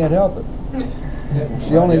Nazi, I can't help it. It's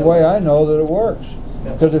the only way I know that it works.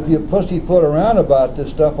 Because if you pussyfoot around about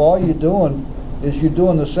this stuff, all you're doing is you're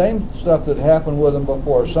doing the same stuff that happened with them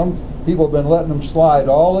before. Some people have been letting them slide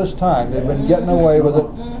all this time. They've been getting away with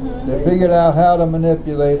it. They figured out how to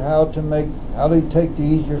manipulate, how to take the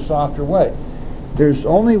easier, softer way. There's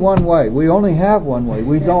only one way. We only have one way.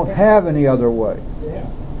 We don't have any other way.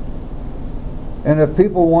 And if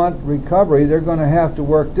people want recovery, they're going to have to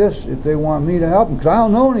work this if they want me to help them. Because I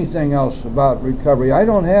don't know anything else about recovery. I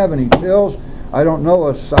don't have any pills. I don't know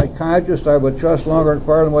a psychiatrist I would trust longer and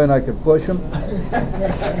farther away than I could push him.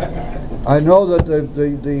 I know that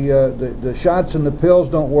the shots and the pills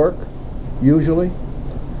don't work, usually.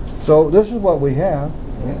 So this is what we have.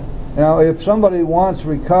 Now, if somebody wants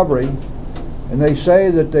recovery, and they say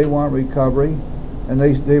that they want recovery, and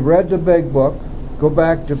they've read the big book, go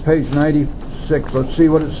back to page 96. Let's see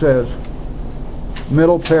what it says.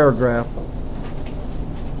 Middle paragraph.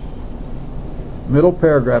 middle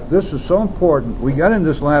paragraph. This is so important. We got into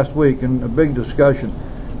this last week in a big discussion,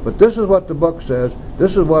 but this is what the book says,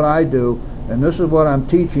 this is what I do, and this is what I'm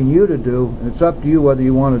teaching you to do, and it's up to you whether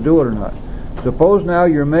you want to do it or not. Suppose now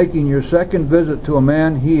you're making your second visit to a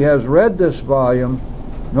man. He has read this volume,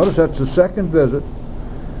 notice that's the second visit,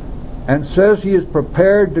 and says he is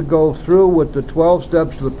prepared to go through with the 12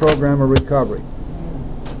 steps to the program of recovery.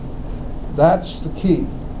 That's the key.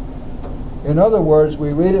 In other words,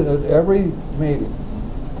 we read it at every meeting.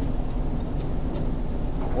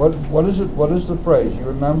 What is it? What is the phrase? You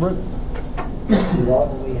remember it? If you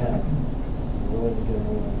want what we have, we're willing to do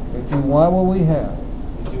what If you want what we have.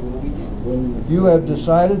 we do. What we do. If you have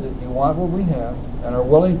decided that you want what we have and are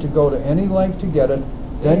willing to go to any length to get it,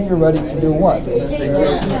 then you're ready to do what?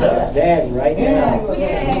 Then, right now. Which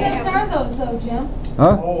steps are those though, Jim?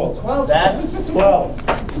 Huh? Oh, 12. That's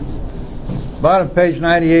 12. Bottom of page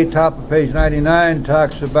 98, top of page 99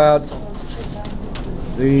 talks about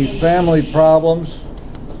the family problems.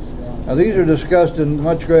 Now these are discussed in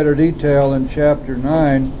much greater detail in chapter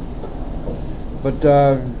 9, but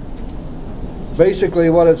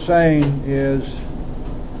basically what it's saying is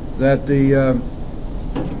that the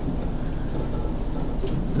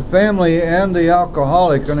family and the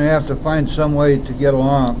alcoholic are going to have to find some way to get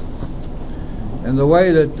along. And the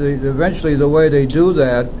way that eventually the way they do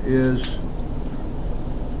that is,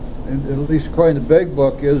 at least according to the Big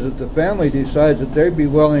Book, is that the family decides that they'd be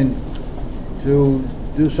willing to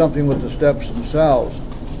do something with the steps themselves.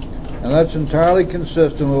 And that's entirely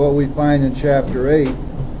consistent with what we find in chapter 8,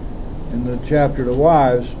 in the chapter to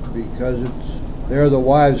wives, because there the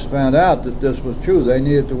wives found out that this was true. They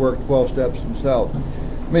needed to work 12 steps themselves.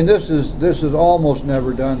 I mean, this is almost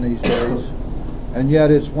never done these days, and yet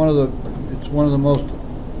it's one of the most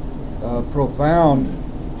profound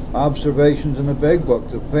observations in the Big Book.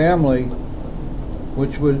 The family,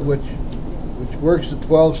 which works the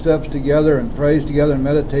 12 steps together and prays together and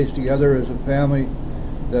meditates together, is a family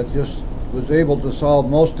that just was able to solve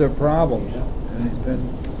most of their problems, and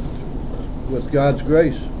with God's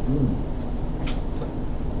grace.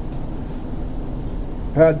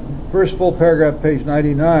 First full paragraph, page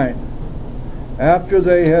 99. After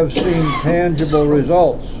they have seen tangible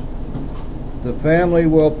results, the family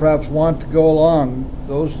will perhaps want to go along.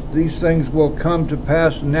 These things will come to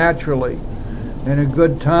pass naturally in a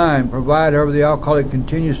good time, provided, however, the alcoholic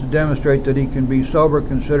continues to demonstrate that he can be sober,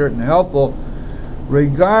 considerate, and helpful,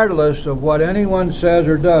 regardless of what anyone says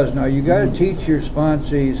or does. Now, you got to teach your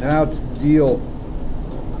sponsees how to deal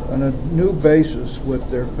on a new basis with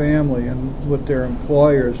their family and with their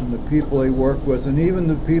employers and the people they work with, and even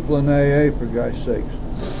the people in AA, for God's sakes.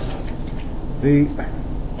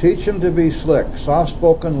 Teach them to be slick,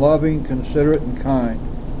 soft-spoken, loving, considerate, and kind.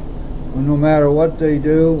 No matter what they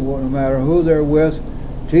do, no matter who they're with,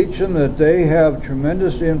 teach them that they have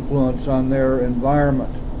tremendous influence on their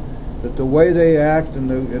environment, that the way they act and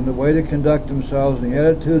the way they conduct themselves and the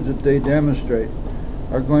attitudes that they demonstrate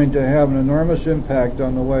are going to have an enormous impact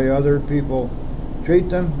on the way other people treat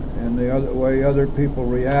them and the way other people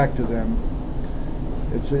react to them.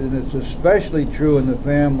 It's especially true in the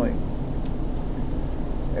family.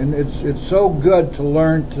 And it's so good to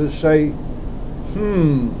learn to say,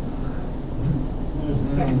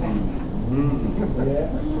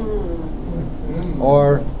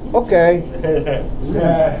 or okay.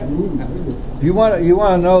 You want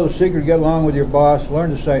to know the secret to get along with your boss? Learn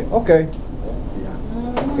to say okay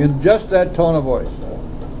in just that tone of voice.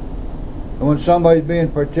 And when somebody's being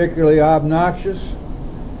particularly obnoxious,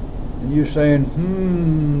 and you're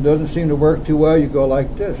saying doesn't seem to work too well, you go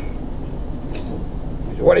like this.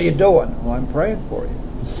 What are you doing? Well, I'm praying for you.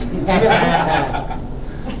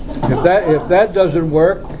 If that doesn't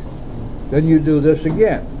work, then you do this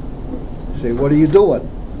again. You say, what are you doing?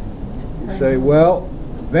 You say, well,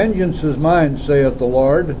 vengeance is mine, saith the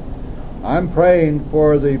Lord. I'm praying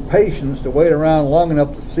for the patience to wait around long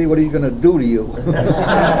enough to see what he's going to do to you.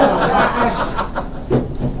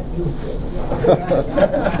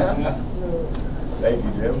 Thank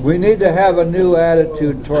you, Jim. We need to have a new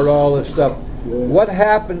attitude toward all this stuff. What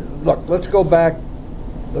happened? Look, let's go back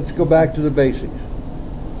to the basics.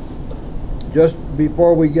 Just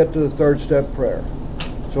before we get to the third step prayer.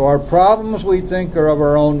 So our problems, we think, are of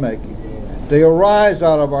our own making. They arise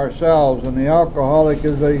out of ourselves, and the alcoholic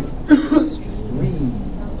is a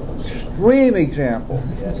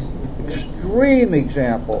extreme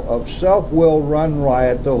example of self-will run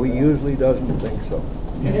riot, though he usually doesn't think so.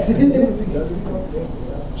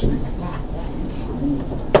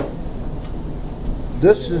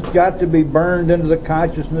 This has got to be burned into the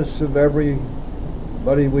consciousness of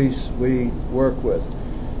everybody we work with.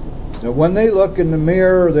 Now, when they look in the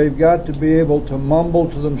mirror, they've got to be able to mumble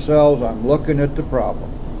to themselves, I'm looking at the problem.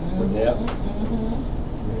 Yep.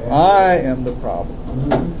 I am the problem.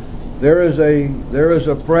 There is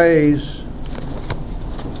a phrase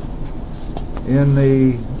in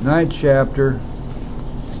the 9th chapter.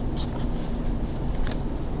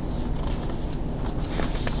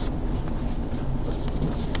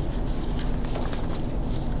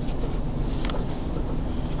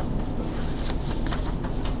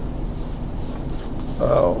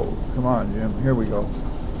 Oh, come on, Jim. Here we go.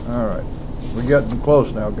 All right. We're getting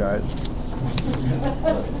close now, guys.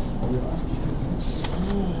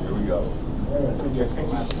 Here we go.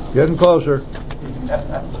 Getting closer.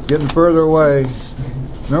 Getting further away.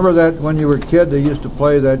 Remember that when you were a kid, they used to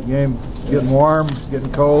play that game, getting warm,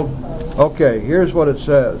 getting cold? Okay, here's what it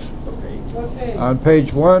says. Okay. On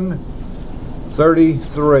page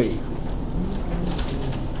 133.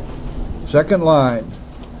 Second line.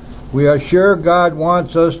 We are sure God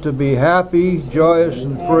wants us to be happy, joyous,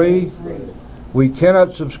 and free. We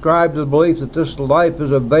cannot subscribe to the belief that this life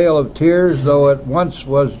is a vale of tears, though it once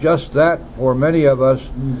was just that for many of us.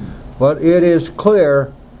 But it is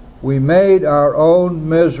clear we made our own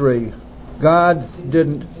misery. God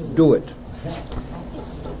didn't do it.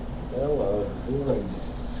 Hello.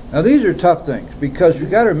 Now these are tough things, because you've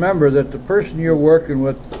got to remember that the person you're working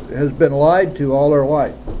with has been lied to all their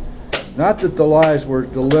life. Not that the lies were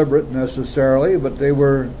deliberate necessarily, but they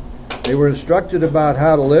were instructed about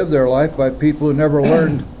how to live their life by people who never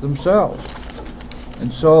learned themselves.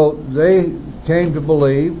 And so they came to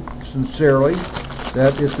believe sincerely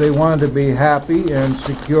that if they wanted to be happy and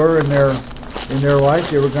secure in their life,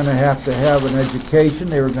 they were going to have an education,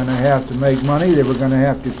 they were going to have to make money, they were going to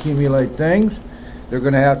have to accumulate things, they're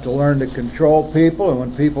going to have to learn to control people, and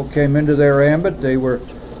when people came into their ambit, they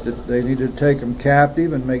needed to take them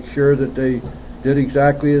captive and make sure that they did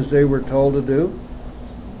exactly as they were told to do,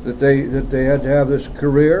 that they had to have this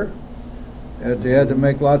career, that they had to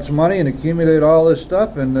make lots of money and accumulate all this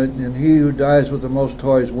stuff, and he who dies with the most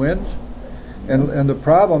toys wins. And the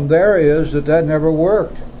problem there is that never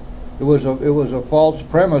worked. It was a false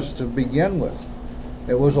premise to begin with.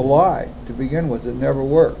 It was a lie to begin with. It never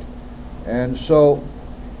worked. And so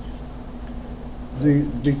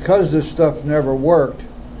because this stuff never worked,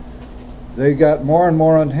 they got more and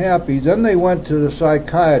more unhappy. Then they went to the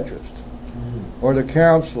psychiatrist or the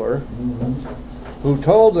counselor, who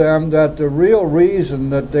told them that the real reason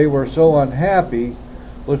that they were so unhappy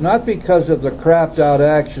was not because of the crapped out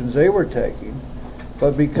actions they were taking,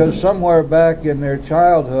 but because somewhere back in their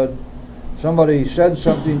childhood somebody said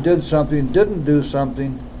something, did something, didn't do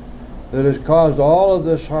something that has caused all of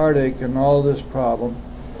this heartache and all of this problem,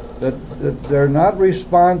 that they're not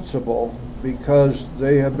responsible because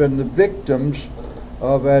they have been the victims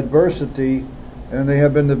of adversity and they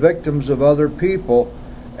have been the victims of other people.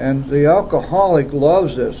 And the alcoholic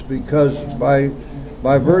loves this, because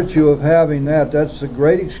by virtue of having that's a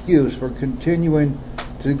great excuse for continuing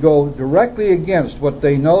to go directly against what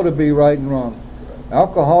they know to be right and wrong.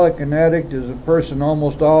 Alcoholic and addict is a person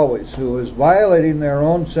almost always who is violating their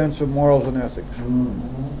own sense of morals and ethics.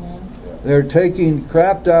 They're taking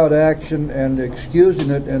crapped out action and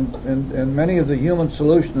excusing it, and many of the human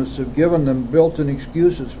solutionists have given them built-in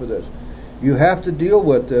excuses for this. You have to deal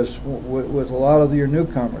with this with a lot of your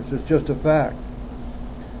newcomers. It's just a fact.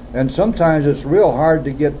 And sometimes it's real hard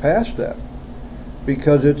to get past that,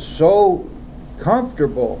 because it's so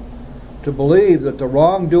comfortable to believe that the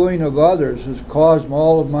wrongdoing of others has caused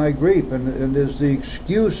all of my grief and is the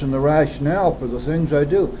excuse and the rationale for the things I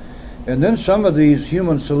do. And then some of these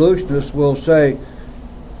human solutionists will say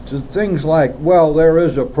to things like, well, there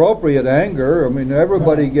is appropriate anger. I mean,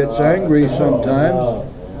 everybody gets angry sometimes.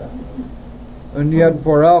 And yet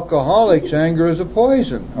for alcoholics, anger is a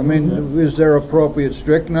poison. I mean, is there appropriate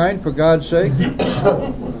strychnine, for God's sake?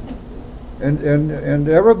 And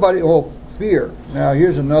everybody, fear. Now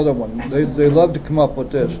here's another one. They love to come up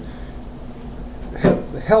with this.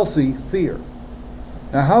 Healthy fear.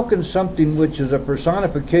 Now how can something which is a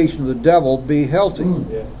personification of the devil be healthy?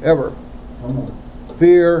 Ever?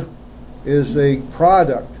 Fear is a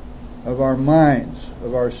product of our minds,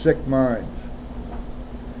 of our sick minds.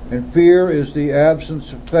 And fear is the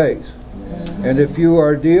absence of faith. And if you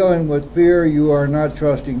are dealing with fear, you are not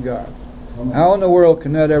trusting God. How in the world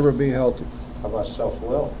can that ever be healthy? How about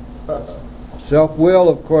self-will? Self-will,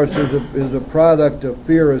 of course, is a product of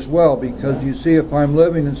fear as well, because you see, if I'm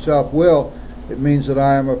living in self-will, it means that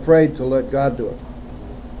I am afraid to let God do it.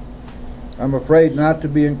 I'm afraid not to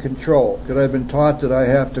be in control, because I've been taught that I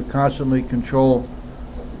have to constantly control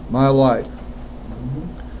my life.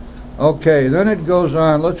 Okay, then it goes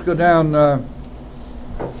on. Let's go down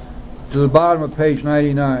to the bottom of page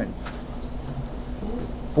 99.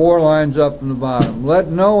 4 lines up from the bottom. Let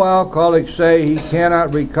no alcoholic say he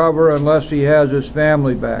cannot recover unless he has his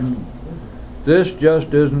family back. This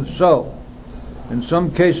just isn't so. In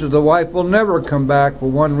some cases, the wife will never come back for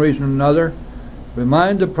one reason or another.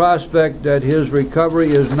 Remind the prospect that his recovery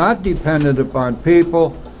is not dependent upon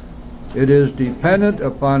people. It is dependent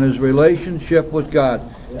upon his relationship with God.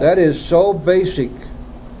 That is so basic.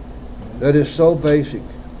 That is so basic.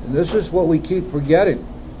 And this is what we keep forgetting.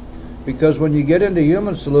 Because when you get into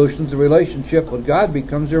human solutions, the relationship with God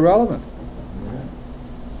becomes irrelevant.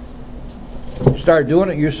 You start doing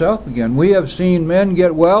it yourself again. We have seen men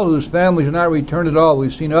get well whose families are not returned at all.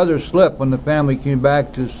 We've seen others slip when the family came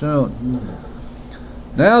back too soon.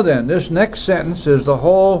 Now then, this next sentence is the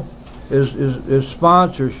whole, is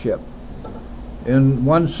sponsorship in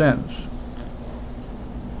one sentence.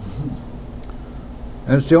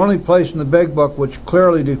 And it's the only place in the big book which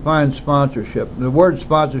clearly defines sponsorship. The word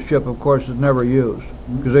sponsorship, of course, is never used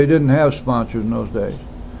because they didn't have sponsors in those days.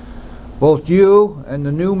 Both you and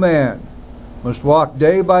the new man must walk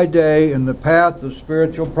day by day in the path of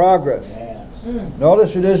spiritual progress. Yes.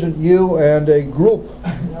 Notice it isn't you and a group.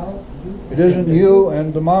 It isn't you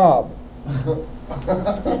and the mob.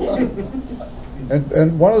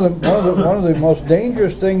 And one of the most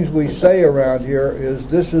dangerous things we say around here is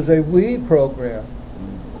this is a we program.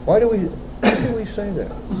 Why do we say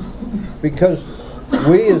that? Because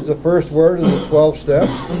we is the first word of the 12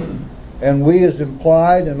 steps, and we is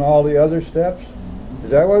implied in all the other steps. Is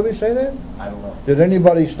that why we say that? I don't know. Did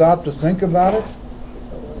anybody stop to think about it?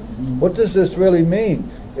 What does this really mean?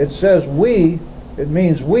 It says we, it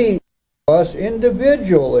means we, us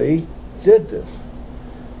individually, did this.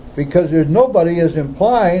 Because there's nobody is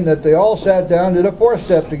implying that they all sat down and did a 4th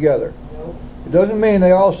step together. It doesn't mean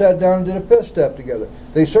they all sat down and did a 5th step together.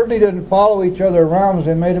 They certainly didn't follow each other around as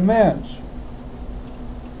they made amends.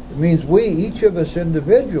 It means we, each of us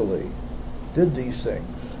individually, did these things.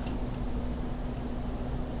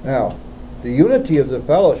 Now, the unity of the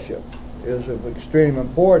fellowship is of extreme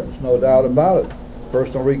importance, no doubt about it.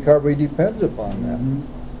 Personal recovery depends upon that.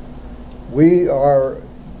 We are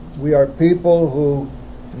people who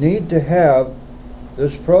need to have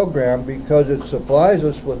this program because it supplies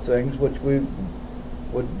us with things which we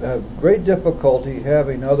would have great difficulty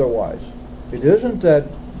having otherwise. It isn't that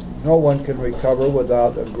no one can recover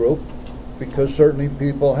without a group, because certainly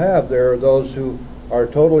people have. There are those who are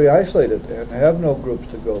totally isolated and have no groups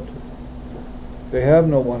to go to. They have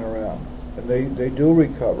no one around, and they do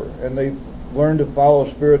recover, and they learn to follow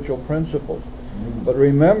spiritual principles. But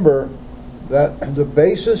remember that the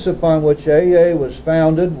basis upon which AA was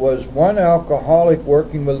founded was one alcoholic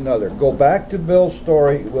working with another. Go back to Bill's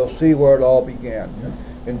story, we'll see where it all began.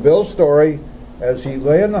 In Bill's story, as he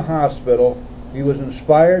lay in the hospital, he was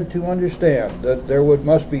inspired to understand that there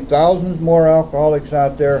must be thousands more alcoholics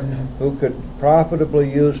out there who could profitably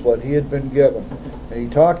use what he had been given. And he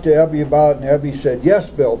talked to Ebby about it, and Ebby said, yes,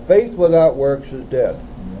 Bill, faith without works is dead.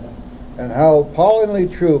 And how appallingly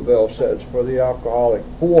true, Bill says, for the alcoholic.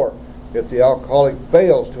 For if the alcoholic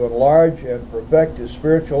fails to enlarge and perfect his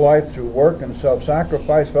spiritual life through work and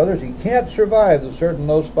self-sacrifice for others, he can't survive the certain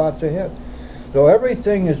low spots ahead. So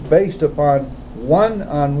everything is based upon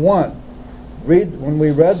one-on-one. When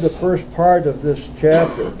we read the first part of this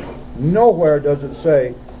chapter, nowhere does it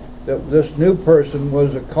say that this new person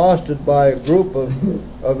was accosted by a group of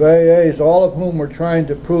AAs, all of whom were trying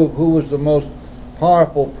to prove who was the most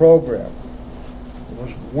powerful program. It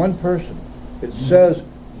was one person. It says,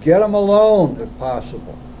 get them alone if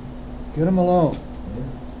possible. Get them alone.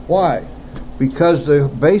 Why? Because the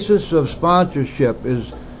basis of sponsorship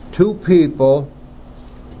is two people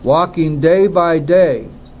walking day by day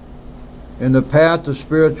in the path of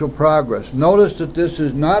spiritual progress. Notice that this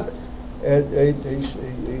is not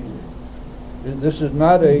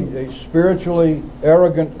a spiritually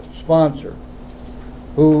arrogant sponsor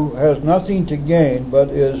who has nothing to gain but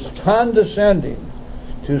is condescending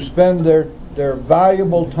to spend their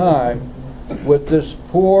valuable time with this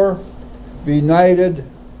poor, benighted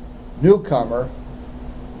newcomer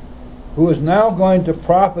who is now going to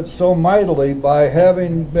profit so mightily by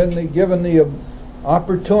having been given the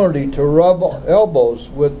opportunity to rub elbows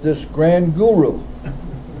with this grand guru.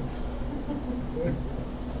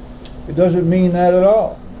 It doesn't mean that at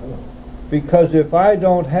all. Because if I'm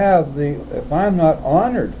not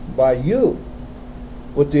honored by you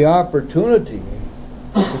with the opportunity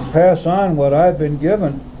to pass on what I've been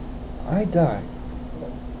given, I die.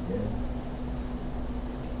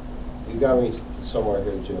 You got me somewhere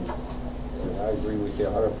here, Jim, and I agree with you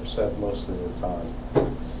 100% most of the time.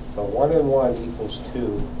 But 1 and 1 equals 2,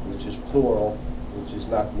 which is plural, which is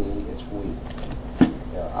not me, it's we.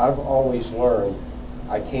 I've always learned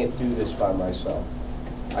I can't do this by myself.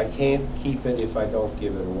 I can't keep it if I don't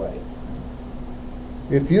give it away.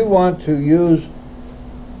 If you want to use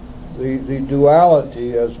the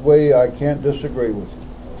duality as we, I can't disagree with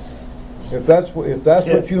you. If that's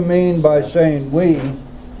what you mean by saying we,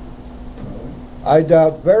 I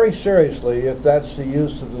doubt very seriously if that's the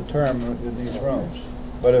use of the term in these rooms.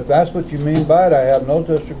 But if that's what you mean by it, I have no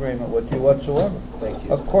disagreement with you whatsoever. Thank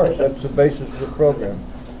you. Of course, that's the basis of the program.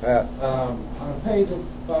 Pat. On page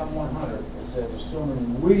 100, it says,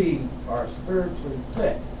 assuming we are spiritually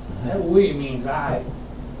fit. That we means I.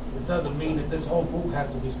 It doesn't mean that this whole group has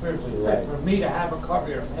to be spiritually fit Right. for me to have a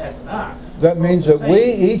cover or pass it on. That means that we,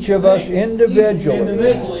 each of us individually.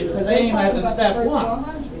 Individually, the same as in step one.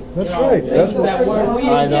 That's You know, right. That's what. that word we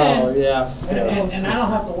I know, again, yeah. and I don't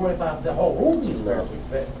have to worry about the whole room being spiritually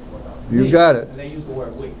fit. You Me. got it. And they use the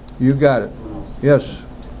word we. You got it. Yes.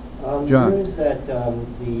 John. Where is that,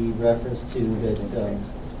 the reference to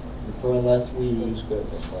that, for unless we,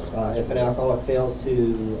 if an alcoholic fails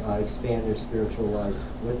to expand their spiritual life?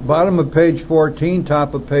 Bottom of page 14,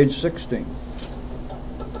 top of page 16.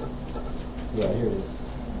 Yeah, here it is.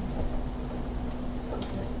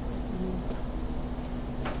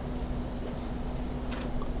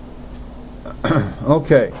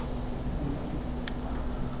 Okay.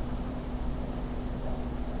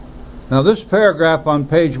 Now this paragraph on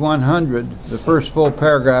page 100, the first full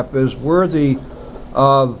paragraph, is worthy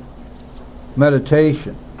of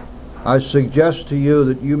meditation. I suggest to you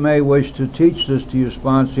that you may wish to teach this to your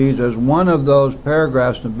sponsees as one of those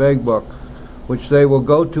paragraphs in the Big Book which they will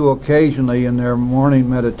go to occasionally in their morning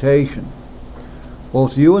meditation.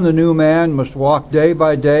 Both you and the new man must walk day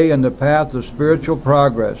by day in the path of spiritual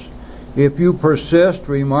progress. If you persist,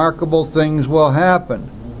 remarkable things will happen.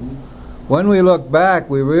 When we look back,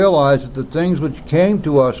 we realize that the things which came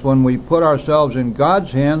to us when we put ourselves in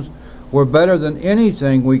God's hands were better than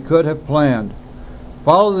anything we could have planned.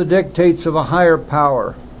 Follow the dictates of a higher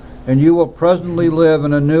power, and you will presently live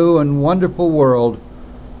in a new and wonderful world,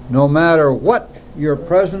 no matter what your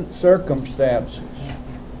present circumstances.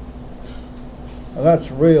 Now,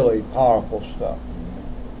 that's really powerful stuff.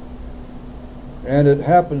 And it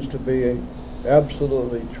happens to be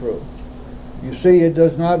absolutely true. You see, it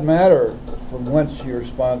does not matter from whence your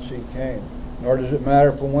sponsee came, nor does it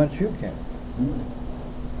matter from whence you came.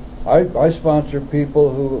 I sponsor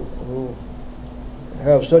people who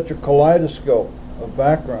have such a kaleidoscope of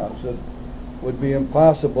backgrounds that would be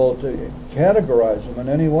impossible to categorize them in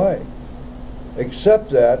any way, except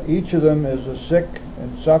that each of them is a sick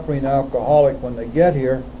and suffering alcoholic when they get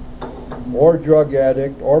here, or drug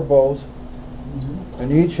addict, or both,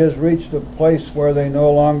 and each has reached a place where they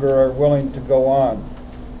no longer are willing to go on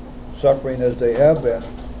suffering as they have been,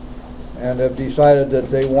 and have decided that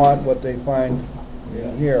they want what they find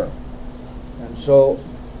in here. And so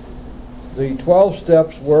the 12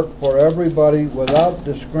 steps work for everybody without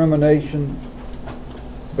discrimination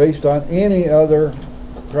based on any other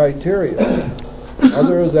criteria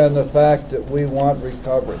other than the fact that we want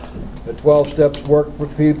recovery. The 12 steps work for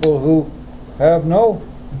people who have no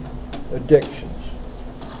addictions.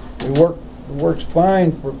 It works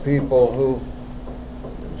fine for people who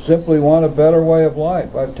simply want a better way of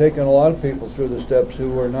life. I've taken a lot of people through the steps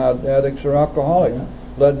who are not addicts or alcoholics.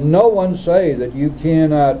 Let no one say that you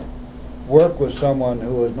cannot work with someone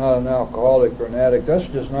who is not an alcoholic or an addict. That's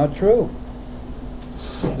just not true.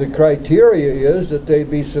 The criteria is that they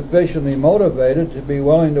be sufficiently motivated to be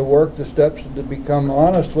willing to work the steps and to become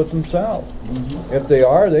honest with themselves. If they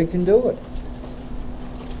are, they can do it.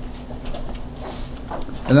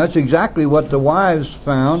 And that's exactly what the wives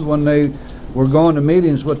found when they were going to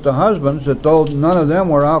meetings with the husbands, that though none of them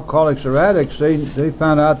were alcoholics or addicts, they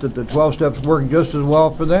found out that the 12 steps worked just as well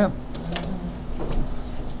for them.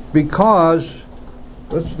 Because,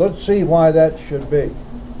 let's see why that should be.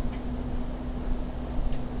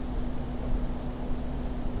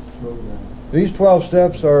 These 12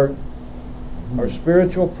 steps are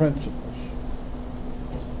spiritual principles,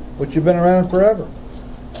 which have been around forever.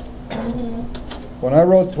 When I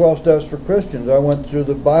wrote 12 Steps for Christians, I went through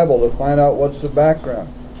the Bible to find out what's the background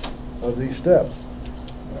of these steps.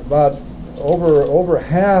 About over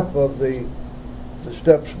half of the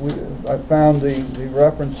steps, I found the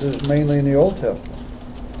references mainly in the Old Testament.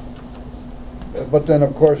 But then,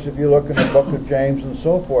 of course, if you look in the book of James and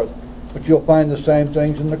so forth, but you'll find the same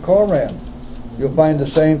things in the Koran. You'll find the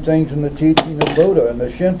same things in the teaching of Buddha and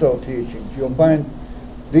the Shinto teachings. You'll find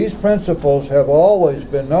these principles have always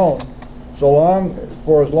been known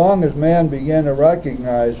for as long as man began to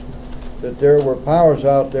recognize that there were powers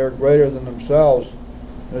out there greater than themselves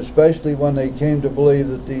especially when they came to believe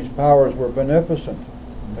that these powers were beneficent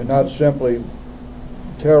and not simply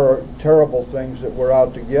terrible things that were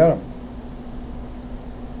out to get them.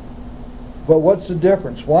 But what's the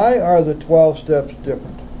difference? Why are the 12 steps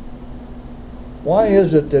different? Why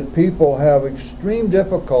is it that people have extreme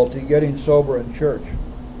difficulty getting sober in church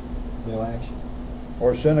No action.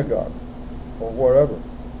 or synagogue or wherever?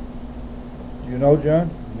 Do you know, John?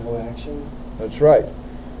 No action. That's right.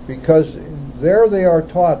 Because there they are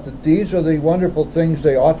taught that these are the wonderful things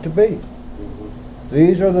they ought to be.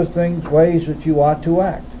 These are the ways that you ought to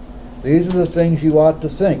act. These are the things you ought to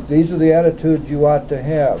think. These are the attitudes you ought to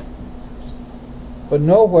have. But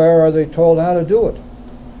nowhere are they told how to do it.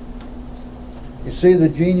 You see, the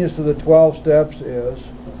genius of the 12 steps is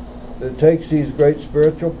that it takes these great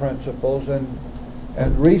spiritual principles and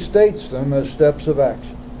restates them as steps of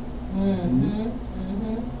action.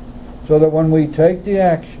 So that when we take the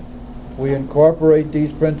action, we incorporate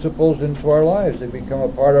these principles into our lives. They become a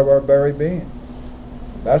part of our very being.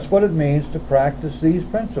 That's what it means to practice these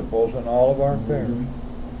principles in all of our affairs.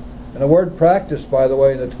 And the word practice, by the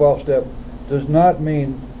way, in the 12th step, does not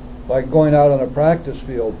mean like going out on a practice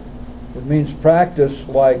field. It means practice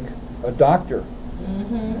like a doctor.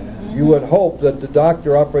 You would hope that the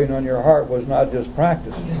doctor operating on your heart was not just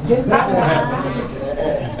practicing.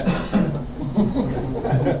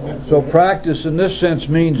 So practice in this sense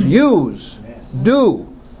means use,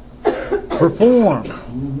 do, perform.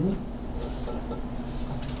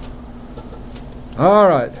 All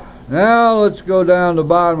right, now let's go down to the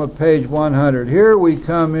bottom of page 100. Here we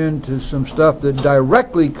come into some stuff that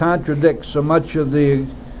directly contradicts so much of the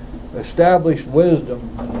established wisdom,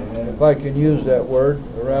 if I can use that word,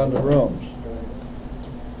 around the rooms.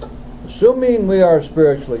 Assuming we are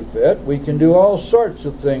spiritually fit, we can do all sorts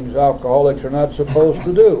of things alcoholics are not supposed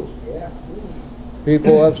to do.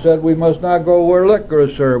 People have said we must not go where liquor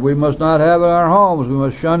is served. We must not have it in our homes. We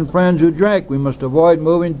must shun friends who drink. We must avoid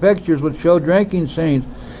moving pictures which show drinking scenes.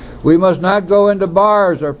 We must not go into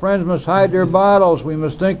bars. Our friends must hide their bottles. We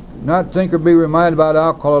must not think or be reminded about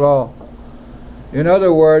alcohol at all. In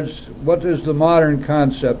other words, what is the modern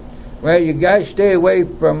concept? Well, you guys stay away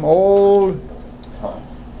from old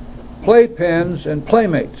playpens and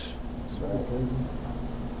playmates.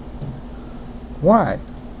 Why?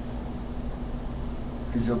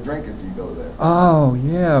 Because you'll drink if you go there. Oh,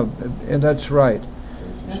 yeah, and that's right.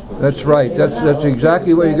 That's right. That's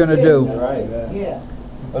exactly what you're going to do. Right.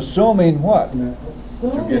 Assuming what?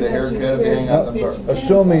 To get a haircut if you hang out in the park.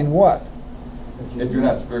 Assuming what? If you're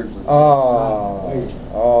not spiritually.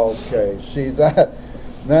 Oh, okay. See that?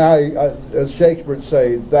 Now, as Shakespeare would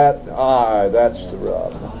say, that's the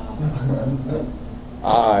rub.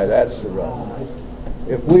 That's the rub.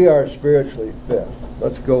 If we are spiritually fit,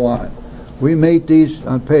 let's go on. We meet these,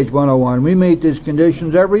 on page 101, we meet these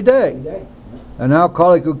conditions every day. An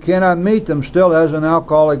alcoholic who cannot meet them still has an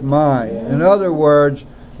alcoholic mind. In other words,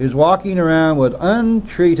 is walking around with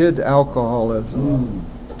untreated alcoholism.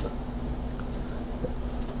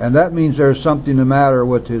 And that means there's something the matter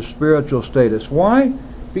with his spiritual status. Why?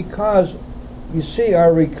 Because, you see,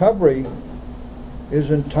 our recovery is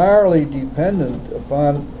entirely dependent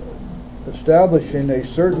upon establishing a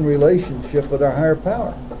certain relationship with our higher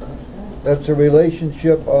power. That's a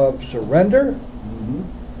relationship of surrender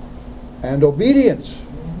and obedience.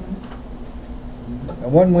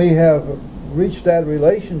 And when we have reached that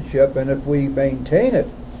relationship, and if we maintain it,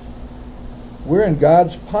 we're in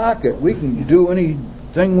God's pocket. We can do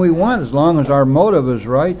anything we want as long as our motive is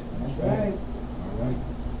right.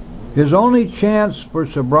 His only chance for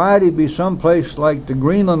sobriety be someplace like the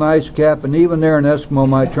Greenland ice cap, and even there an Eskimo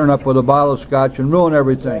might turn up with a bottle of scotch and ruin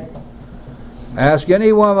everything. Ask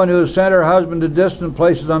any woman who has sent her husband to distant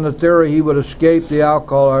places on the theory he would escape the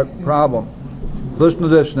alcohol problem. Listen to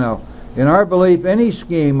this now. In our belief, any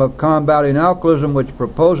scheme of combating alcoholism which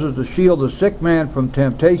proposes to shield the sick man from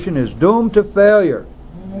temptation is doomed to failure.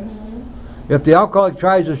 If the alcoholic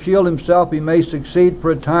tries to shield himself, he may succeed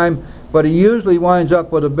for a time, but he usually winds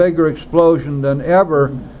up with a bigger explosion than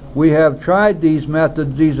ever. We have tried these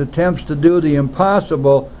methods. These attempts to do the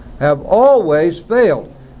impossible have always failed.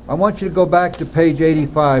 I want you to go back to page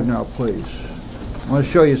 85 now, please. I want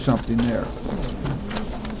to show you something there.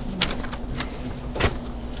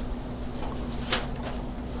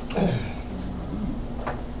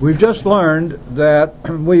 We've just learned that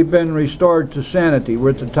we've been restored to sanity. We're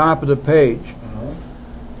at the top of the page.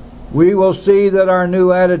 We will see that our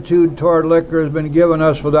new attitude toward liquor has been given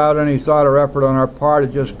us without any thought or effort on our part.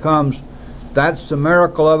 It just comes. That's the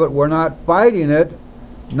miracle of it. We're not fighting it.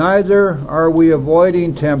 Neither are we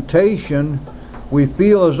avoiding temptation. We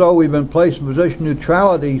feel as though we've been placed in a position of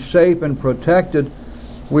neutrality, safe and protected.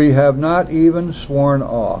 we have not even sworn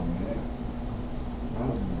off.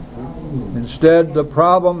 Instead, the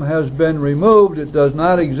problem has been removed. It does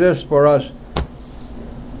not exist for us.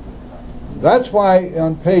 That's why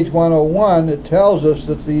on page 101 it tells us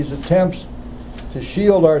that these attempts to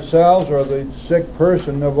shield ourselves or the sick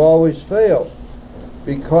person have always failed.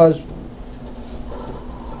 Because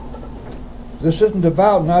this isn't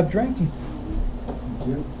about not drinking.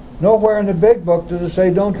 Nowhere in the big book does it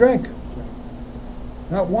say don't drink.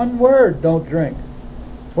 Not one word, don't drink.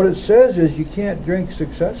 What it says is you can't drink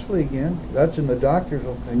successfully again. That's in the doctor's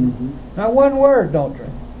opinion. Not one word, don't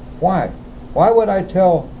drink. Why? Why would I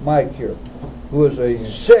tell Mike here, who is a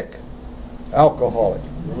sick alcoholic,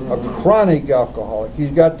 a chronic alcoholic?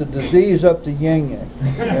 He's got the disease up the yin-yang.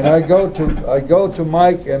 And I go to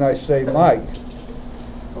Mike and I say, Mike,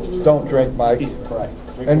 don't drink, Mike.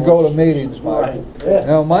 And go to meetings, Mike.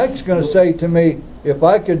 Now Mike's going to say to me, if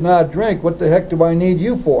I could not drink, what the heck do I need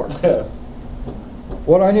you for?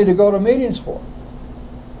 What do I need to go to meetings for?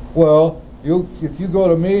 Well, if you go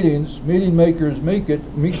to meetings, meeting makers make it,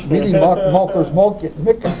 meeting makers make it,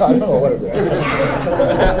 I don't know what it is.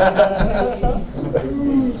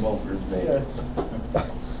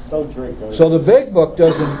 Don't drink. So the big book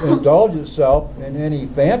doesn't indulge itself in any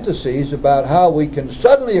fantasies about how we can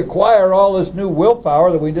suddenly acquire all this new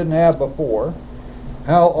willpower that we didn't have before.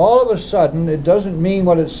 How all of a sudden it doesn't mean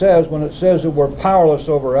what it says when it says that we're powerless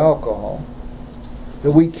over alcohol,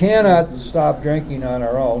 that we cannot stop drinking on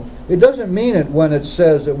our own. It doesn't mean it when it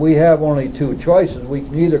says that we have only two choices. We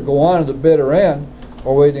can either go on to the bitter end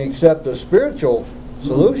or we can accept a spiritual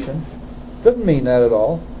solution. It doesn't mean that at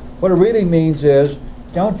all. What it really means is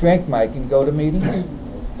don't drink, Mike, and go to meetings.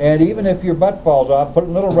 And even if your butt falls off, put it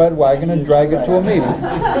in a little red wagon and drag it to a meeting.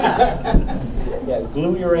 Yeah,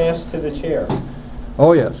 glue your ass to the chair.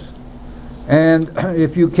 Oh, yes. And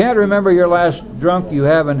if you can't remember your last drunk, you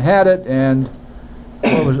haven't had it, and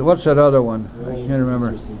what's that other one? I can't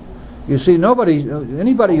remember. You see,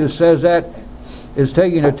 anybody who says that is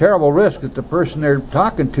taking a terrible risk that the person they're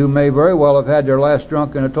talking to may very well have had their last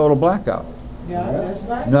drunk in a total blackout. Yeah, that's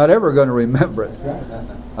right. Not ever going to remember it.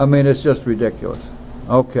 I mean, it's just ridiculous.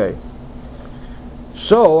 Okay.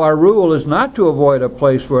 So our rule is not to avoid a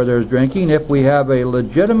place where there's drinking if we have a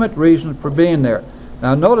legitimate reason for being there.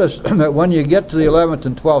 Now notice that when you get to the 11th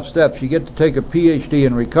and 12th steps, you get to take a PhD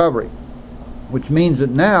in recovery, which means that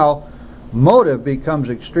now motive becomes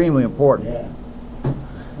extremely important.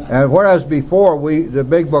 And whereas before the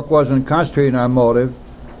big book wasn't concentrating on motive,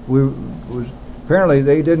 apparently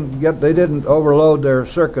they didn't overload their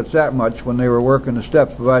circuits that much when they were working the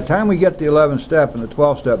steps. But by the time we get to the 11th step and the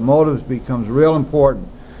 12th step, motive becomes real important.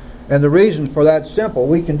 And the reason for that's simple.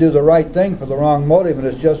 We can do the right thing for the wrong motive, and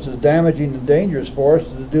it's just as damaging and dangerous for us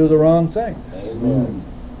to do the wrong thing. Amen.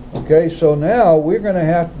 Okay, so now we're going to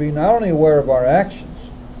have to be not only aware of our actions,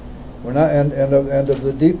 we're not, and of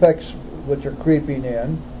the defects which are creeping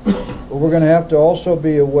in, but we're going to have to also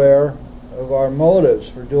be aware of our motives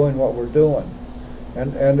for doing what we're doing.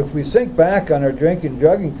 And if we think back on our drinking,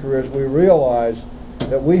 drugging careers, we realize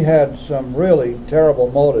that we had some really terrible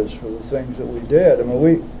motives for the things that we did. I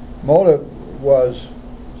mean, motive was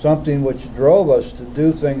something which drove us to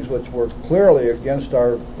do things which were clearly against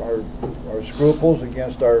our scruples,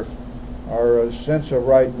 against our sense of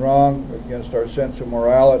right and wrong, against our sense of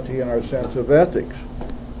morality and our sense of ethics.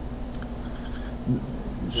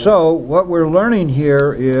 So what we're learning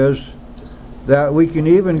here is that we can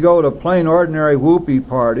even go to plain ordinary whoopee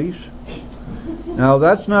parties. Now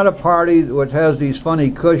that's not a party which has these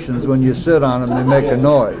funny cushions when you sit on them they make a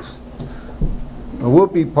noise. A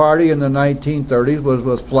whoopee party in the 1930s was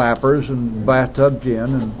with flappers and bathtub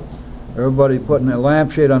gin and everybody putting a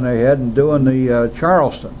lampshade on their head and doing the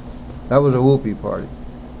Charleston. That was a whoopee party.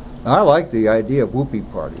 I like the idea of whoopee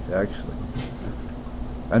parties, actually.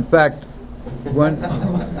 In fact,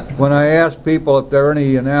 when I ask people if there are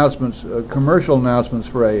any announcements, commercial announcements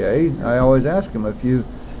for AA, I always ask them if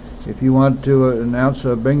you want to announce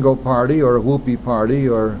a bingo party or a whoopee party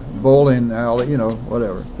or bowling alley, you know,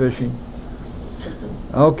 whatever, fishing.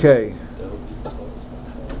 Okay.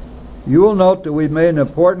 You will note that we've made an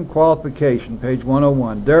important qualification, page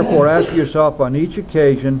 101. Therefore, ask yourself on each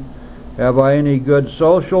occasion, have I any good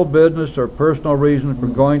social, business, or personal reason for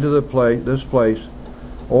going to this place,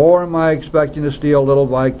 or am I expecting to steal a little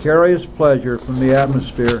vicarious pleasure from the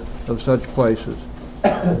atmosphere of such places?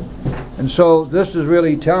 And so this is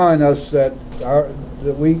really telling us that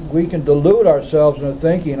we can delude ourselves into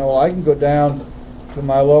thinking, oh, I can go down to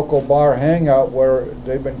my local bar hangout where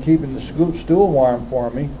they've been keeping the stool warm for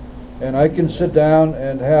me, and I can sit down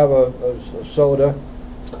and have a soda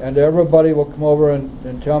and everybody will come over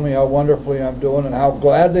and tell me how wonderfully I'm doing and how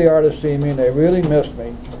glad they are to see me and they really miss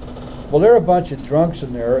me. Well, there are a bunch of drunks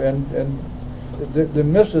in there, and the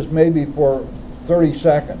miss is maybe for 30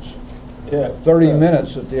 seconds, Yeah. 30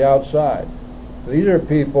 minutes at the outside. These are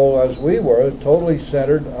people, as we were, totally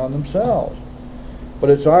centered on themselves. But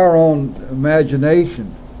it's our own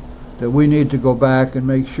imagination that we need to go back and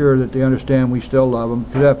make sure that they understand we still love them,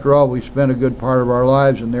 because after all, we spent a good part of our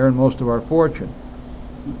lives in there and most of our fortune.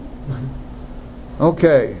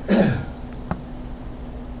 Okay.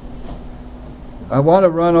 I want to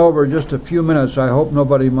run over just a few minutes. I hope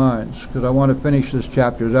nobody minds, because I want to finish this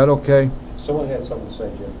chapter. Is that okay? Someone had something to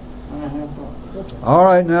say, Jim. All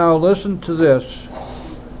right, now listen to this.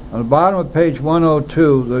 On the bottom of page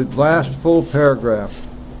 102, the last full paragraph.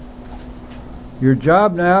 Your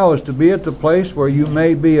job now is to be at the place where you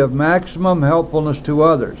may be of maximum helpfulness to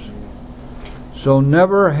others. So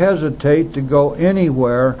never hesitate to go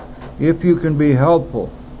anywhere if you can be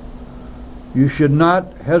helpful. You should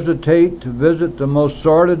not hesitate to visit the most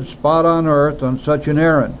sordid spot on earth on such an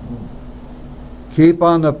errand. Keep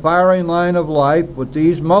on the firing line of life with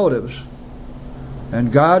these motives,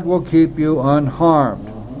 and God will keep you unharmed.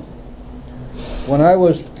 When I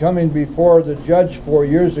was coming before the judge 4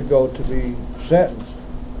 years ago to be sentenced,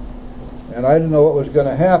 and I didn't know what was going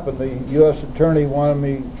to happen, the U.S. attorney wanted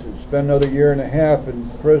me to spend another year and a half in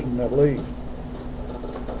prison at least.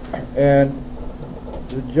 And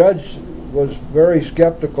the judge was very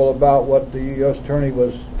skeptical about what the U.S. attorney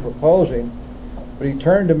was proposing, but he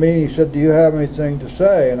turned to me and he said, "Do you have anything to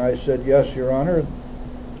say?" And I said, "Yes, Your Honor."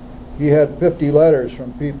 He had 50 letters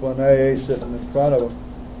from people in AA sitting in front of him.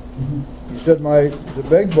 He said, the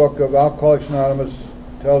big book of Alcoholics Anonymous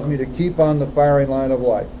tells me to keep on the firing line of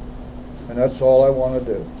life, and that's all I want to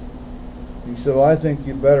do. He said, "Well, I think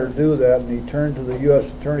you better do that." And he turned to the U.S.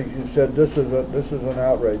 attorney and said, this is an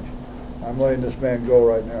outrage. I'm letting this man go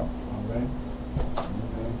right now."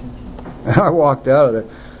 And I walked out of there.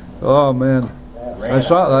 Oh man, I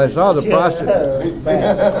saw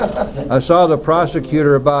the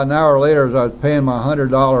prosecutor about an hour later as I was paying my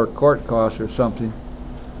 $100 court costs or something,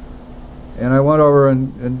 and I went over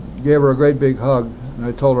and gave her a great big hug, and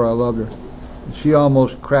I told her I loved her. And she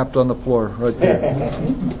almost crapped on the floor right there.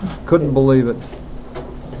 Couldn't believe it.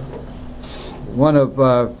 One of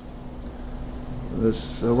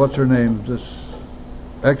this what's her name? This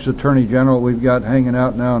ex-attorney general we've got hanging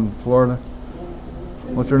out now in Florida.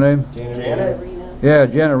 What's her name? Janet? Yeah,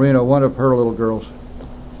 Janet Reno, one of her little girls.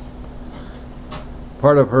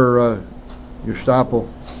 Part of her Gestapo.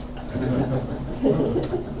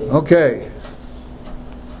 Okay.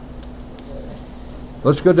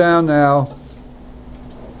 Let's go down now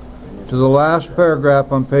to the last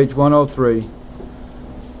paragraph on page 103.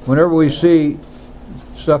 Whenever we see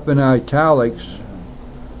stuff in italics,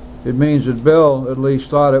 it means that Bill at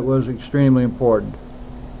least thought it was extremely important.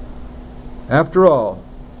 After all,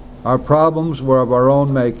 our problems were of our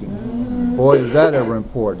own making. Boy, is that ever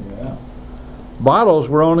important. Bottles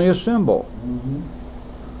were only a symbol.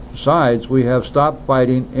 Besides, we have stopped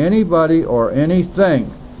fighting anybody or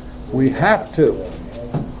anything. We have to.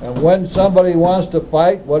 And when somebody wants to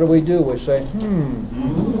fight, what do? We say,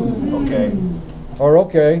 Okay. or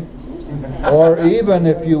okay. Or even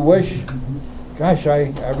if you wish, gosh,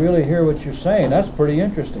 I really hear what you're saying. That's pretty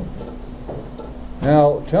interesting.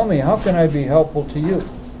 Now, tell me, how can I be helpful to you?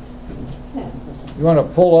 You want to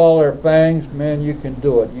pull all their fangs? Man, you can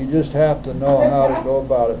do it. You just have to know how to go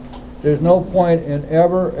about it. There's no point in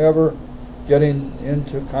ever getting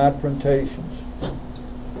into confrontations.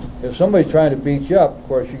 If somebody's trying to beat you up, of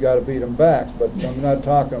course, you got to beat them back, but I'm not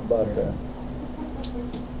talking about that.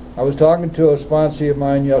 I was talking to a sponsee of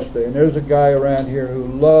mine yesterday, and there's a guy around here who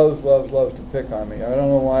loves to pick on me. I don't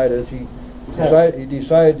know why it is. He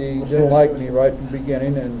decided he didn't like me right from the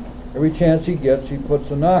beginning, and every chance he gets, he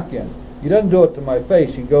puts a knock in. He doesn't do it to my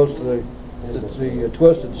face. He goes to the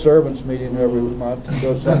Twisted Servants meeting every month and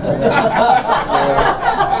does something else.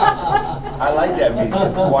 I like that meeting.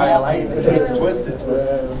 That's why I like it. It's twisted.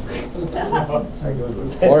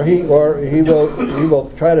 Or he will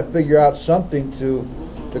try to figure out something to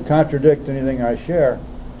contradict anything I share.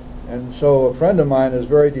 And so a friend of mine is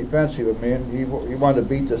very defensive of me, and he wanted to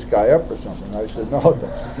beat this guy up or something. I said, no.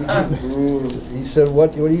 He said,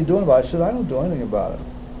 what are you doing about it? I said, I don't do anything about it.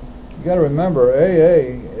 You got to remember,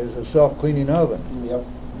 AA is a self-cleaning oven. Yep.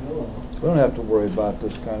 We don't have to worry about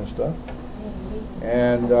this kind of stuff.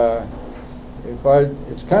 And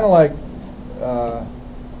it's kind of like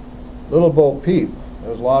Little Bo Peep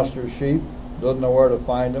has lost her sheep, doesn't know where to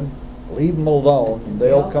find them. Leave them alone, and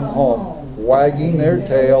they'll come home. wagging their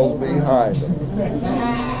tails behind them.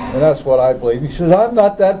 And that's what I believe. He says, I'm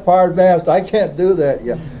not that far advanced. I can't do that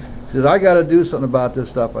yet. He said, I got to do something about this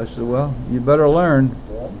stuff. I said, well, you better learn.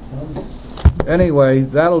 Anyway,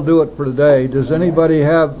 that'll do it for today. Does anybody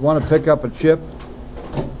want to pick up a chip?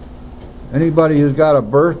 Anybody who's got a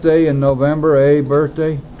birthday in November, a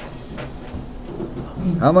birthday?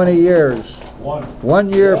 How many years? 1. 1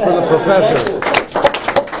 year for the professor.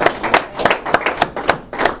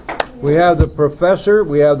 We have the professor,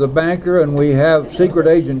 we have the banker, and we have secret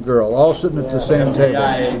agent girl, all sitting at the same table.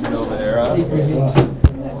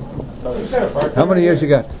 How many years you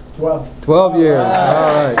got? 12. 12 years,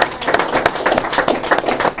 all right.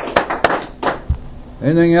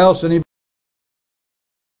 Anything else? Anybody?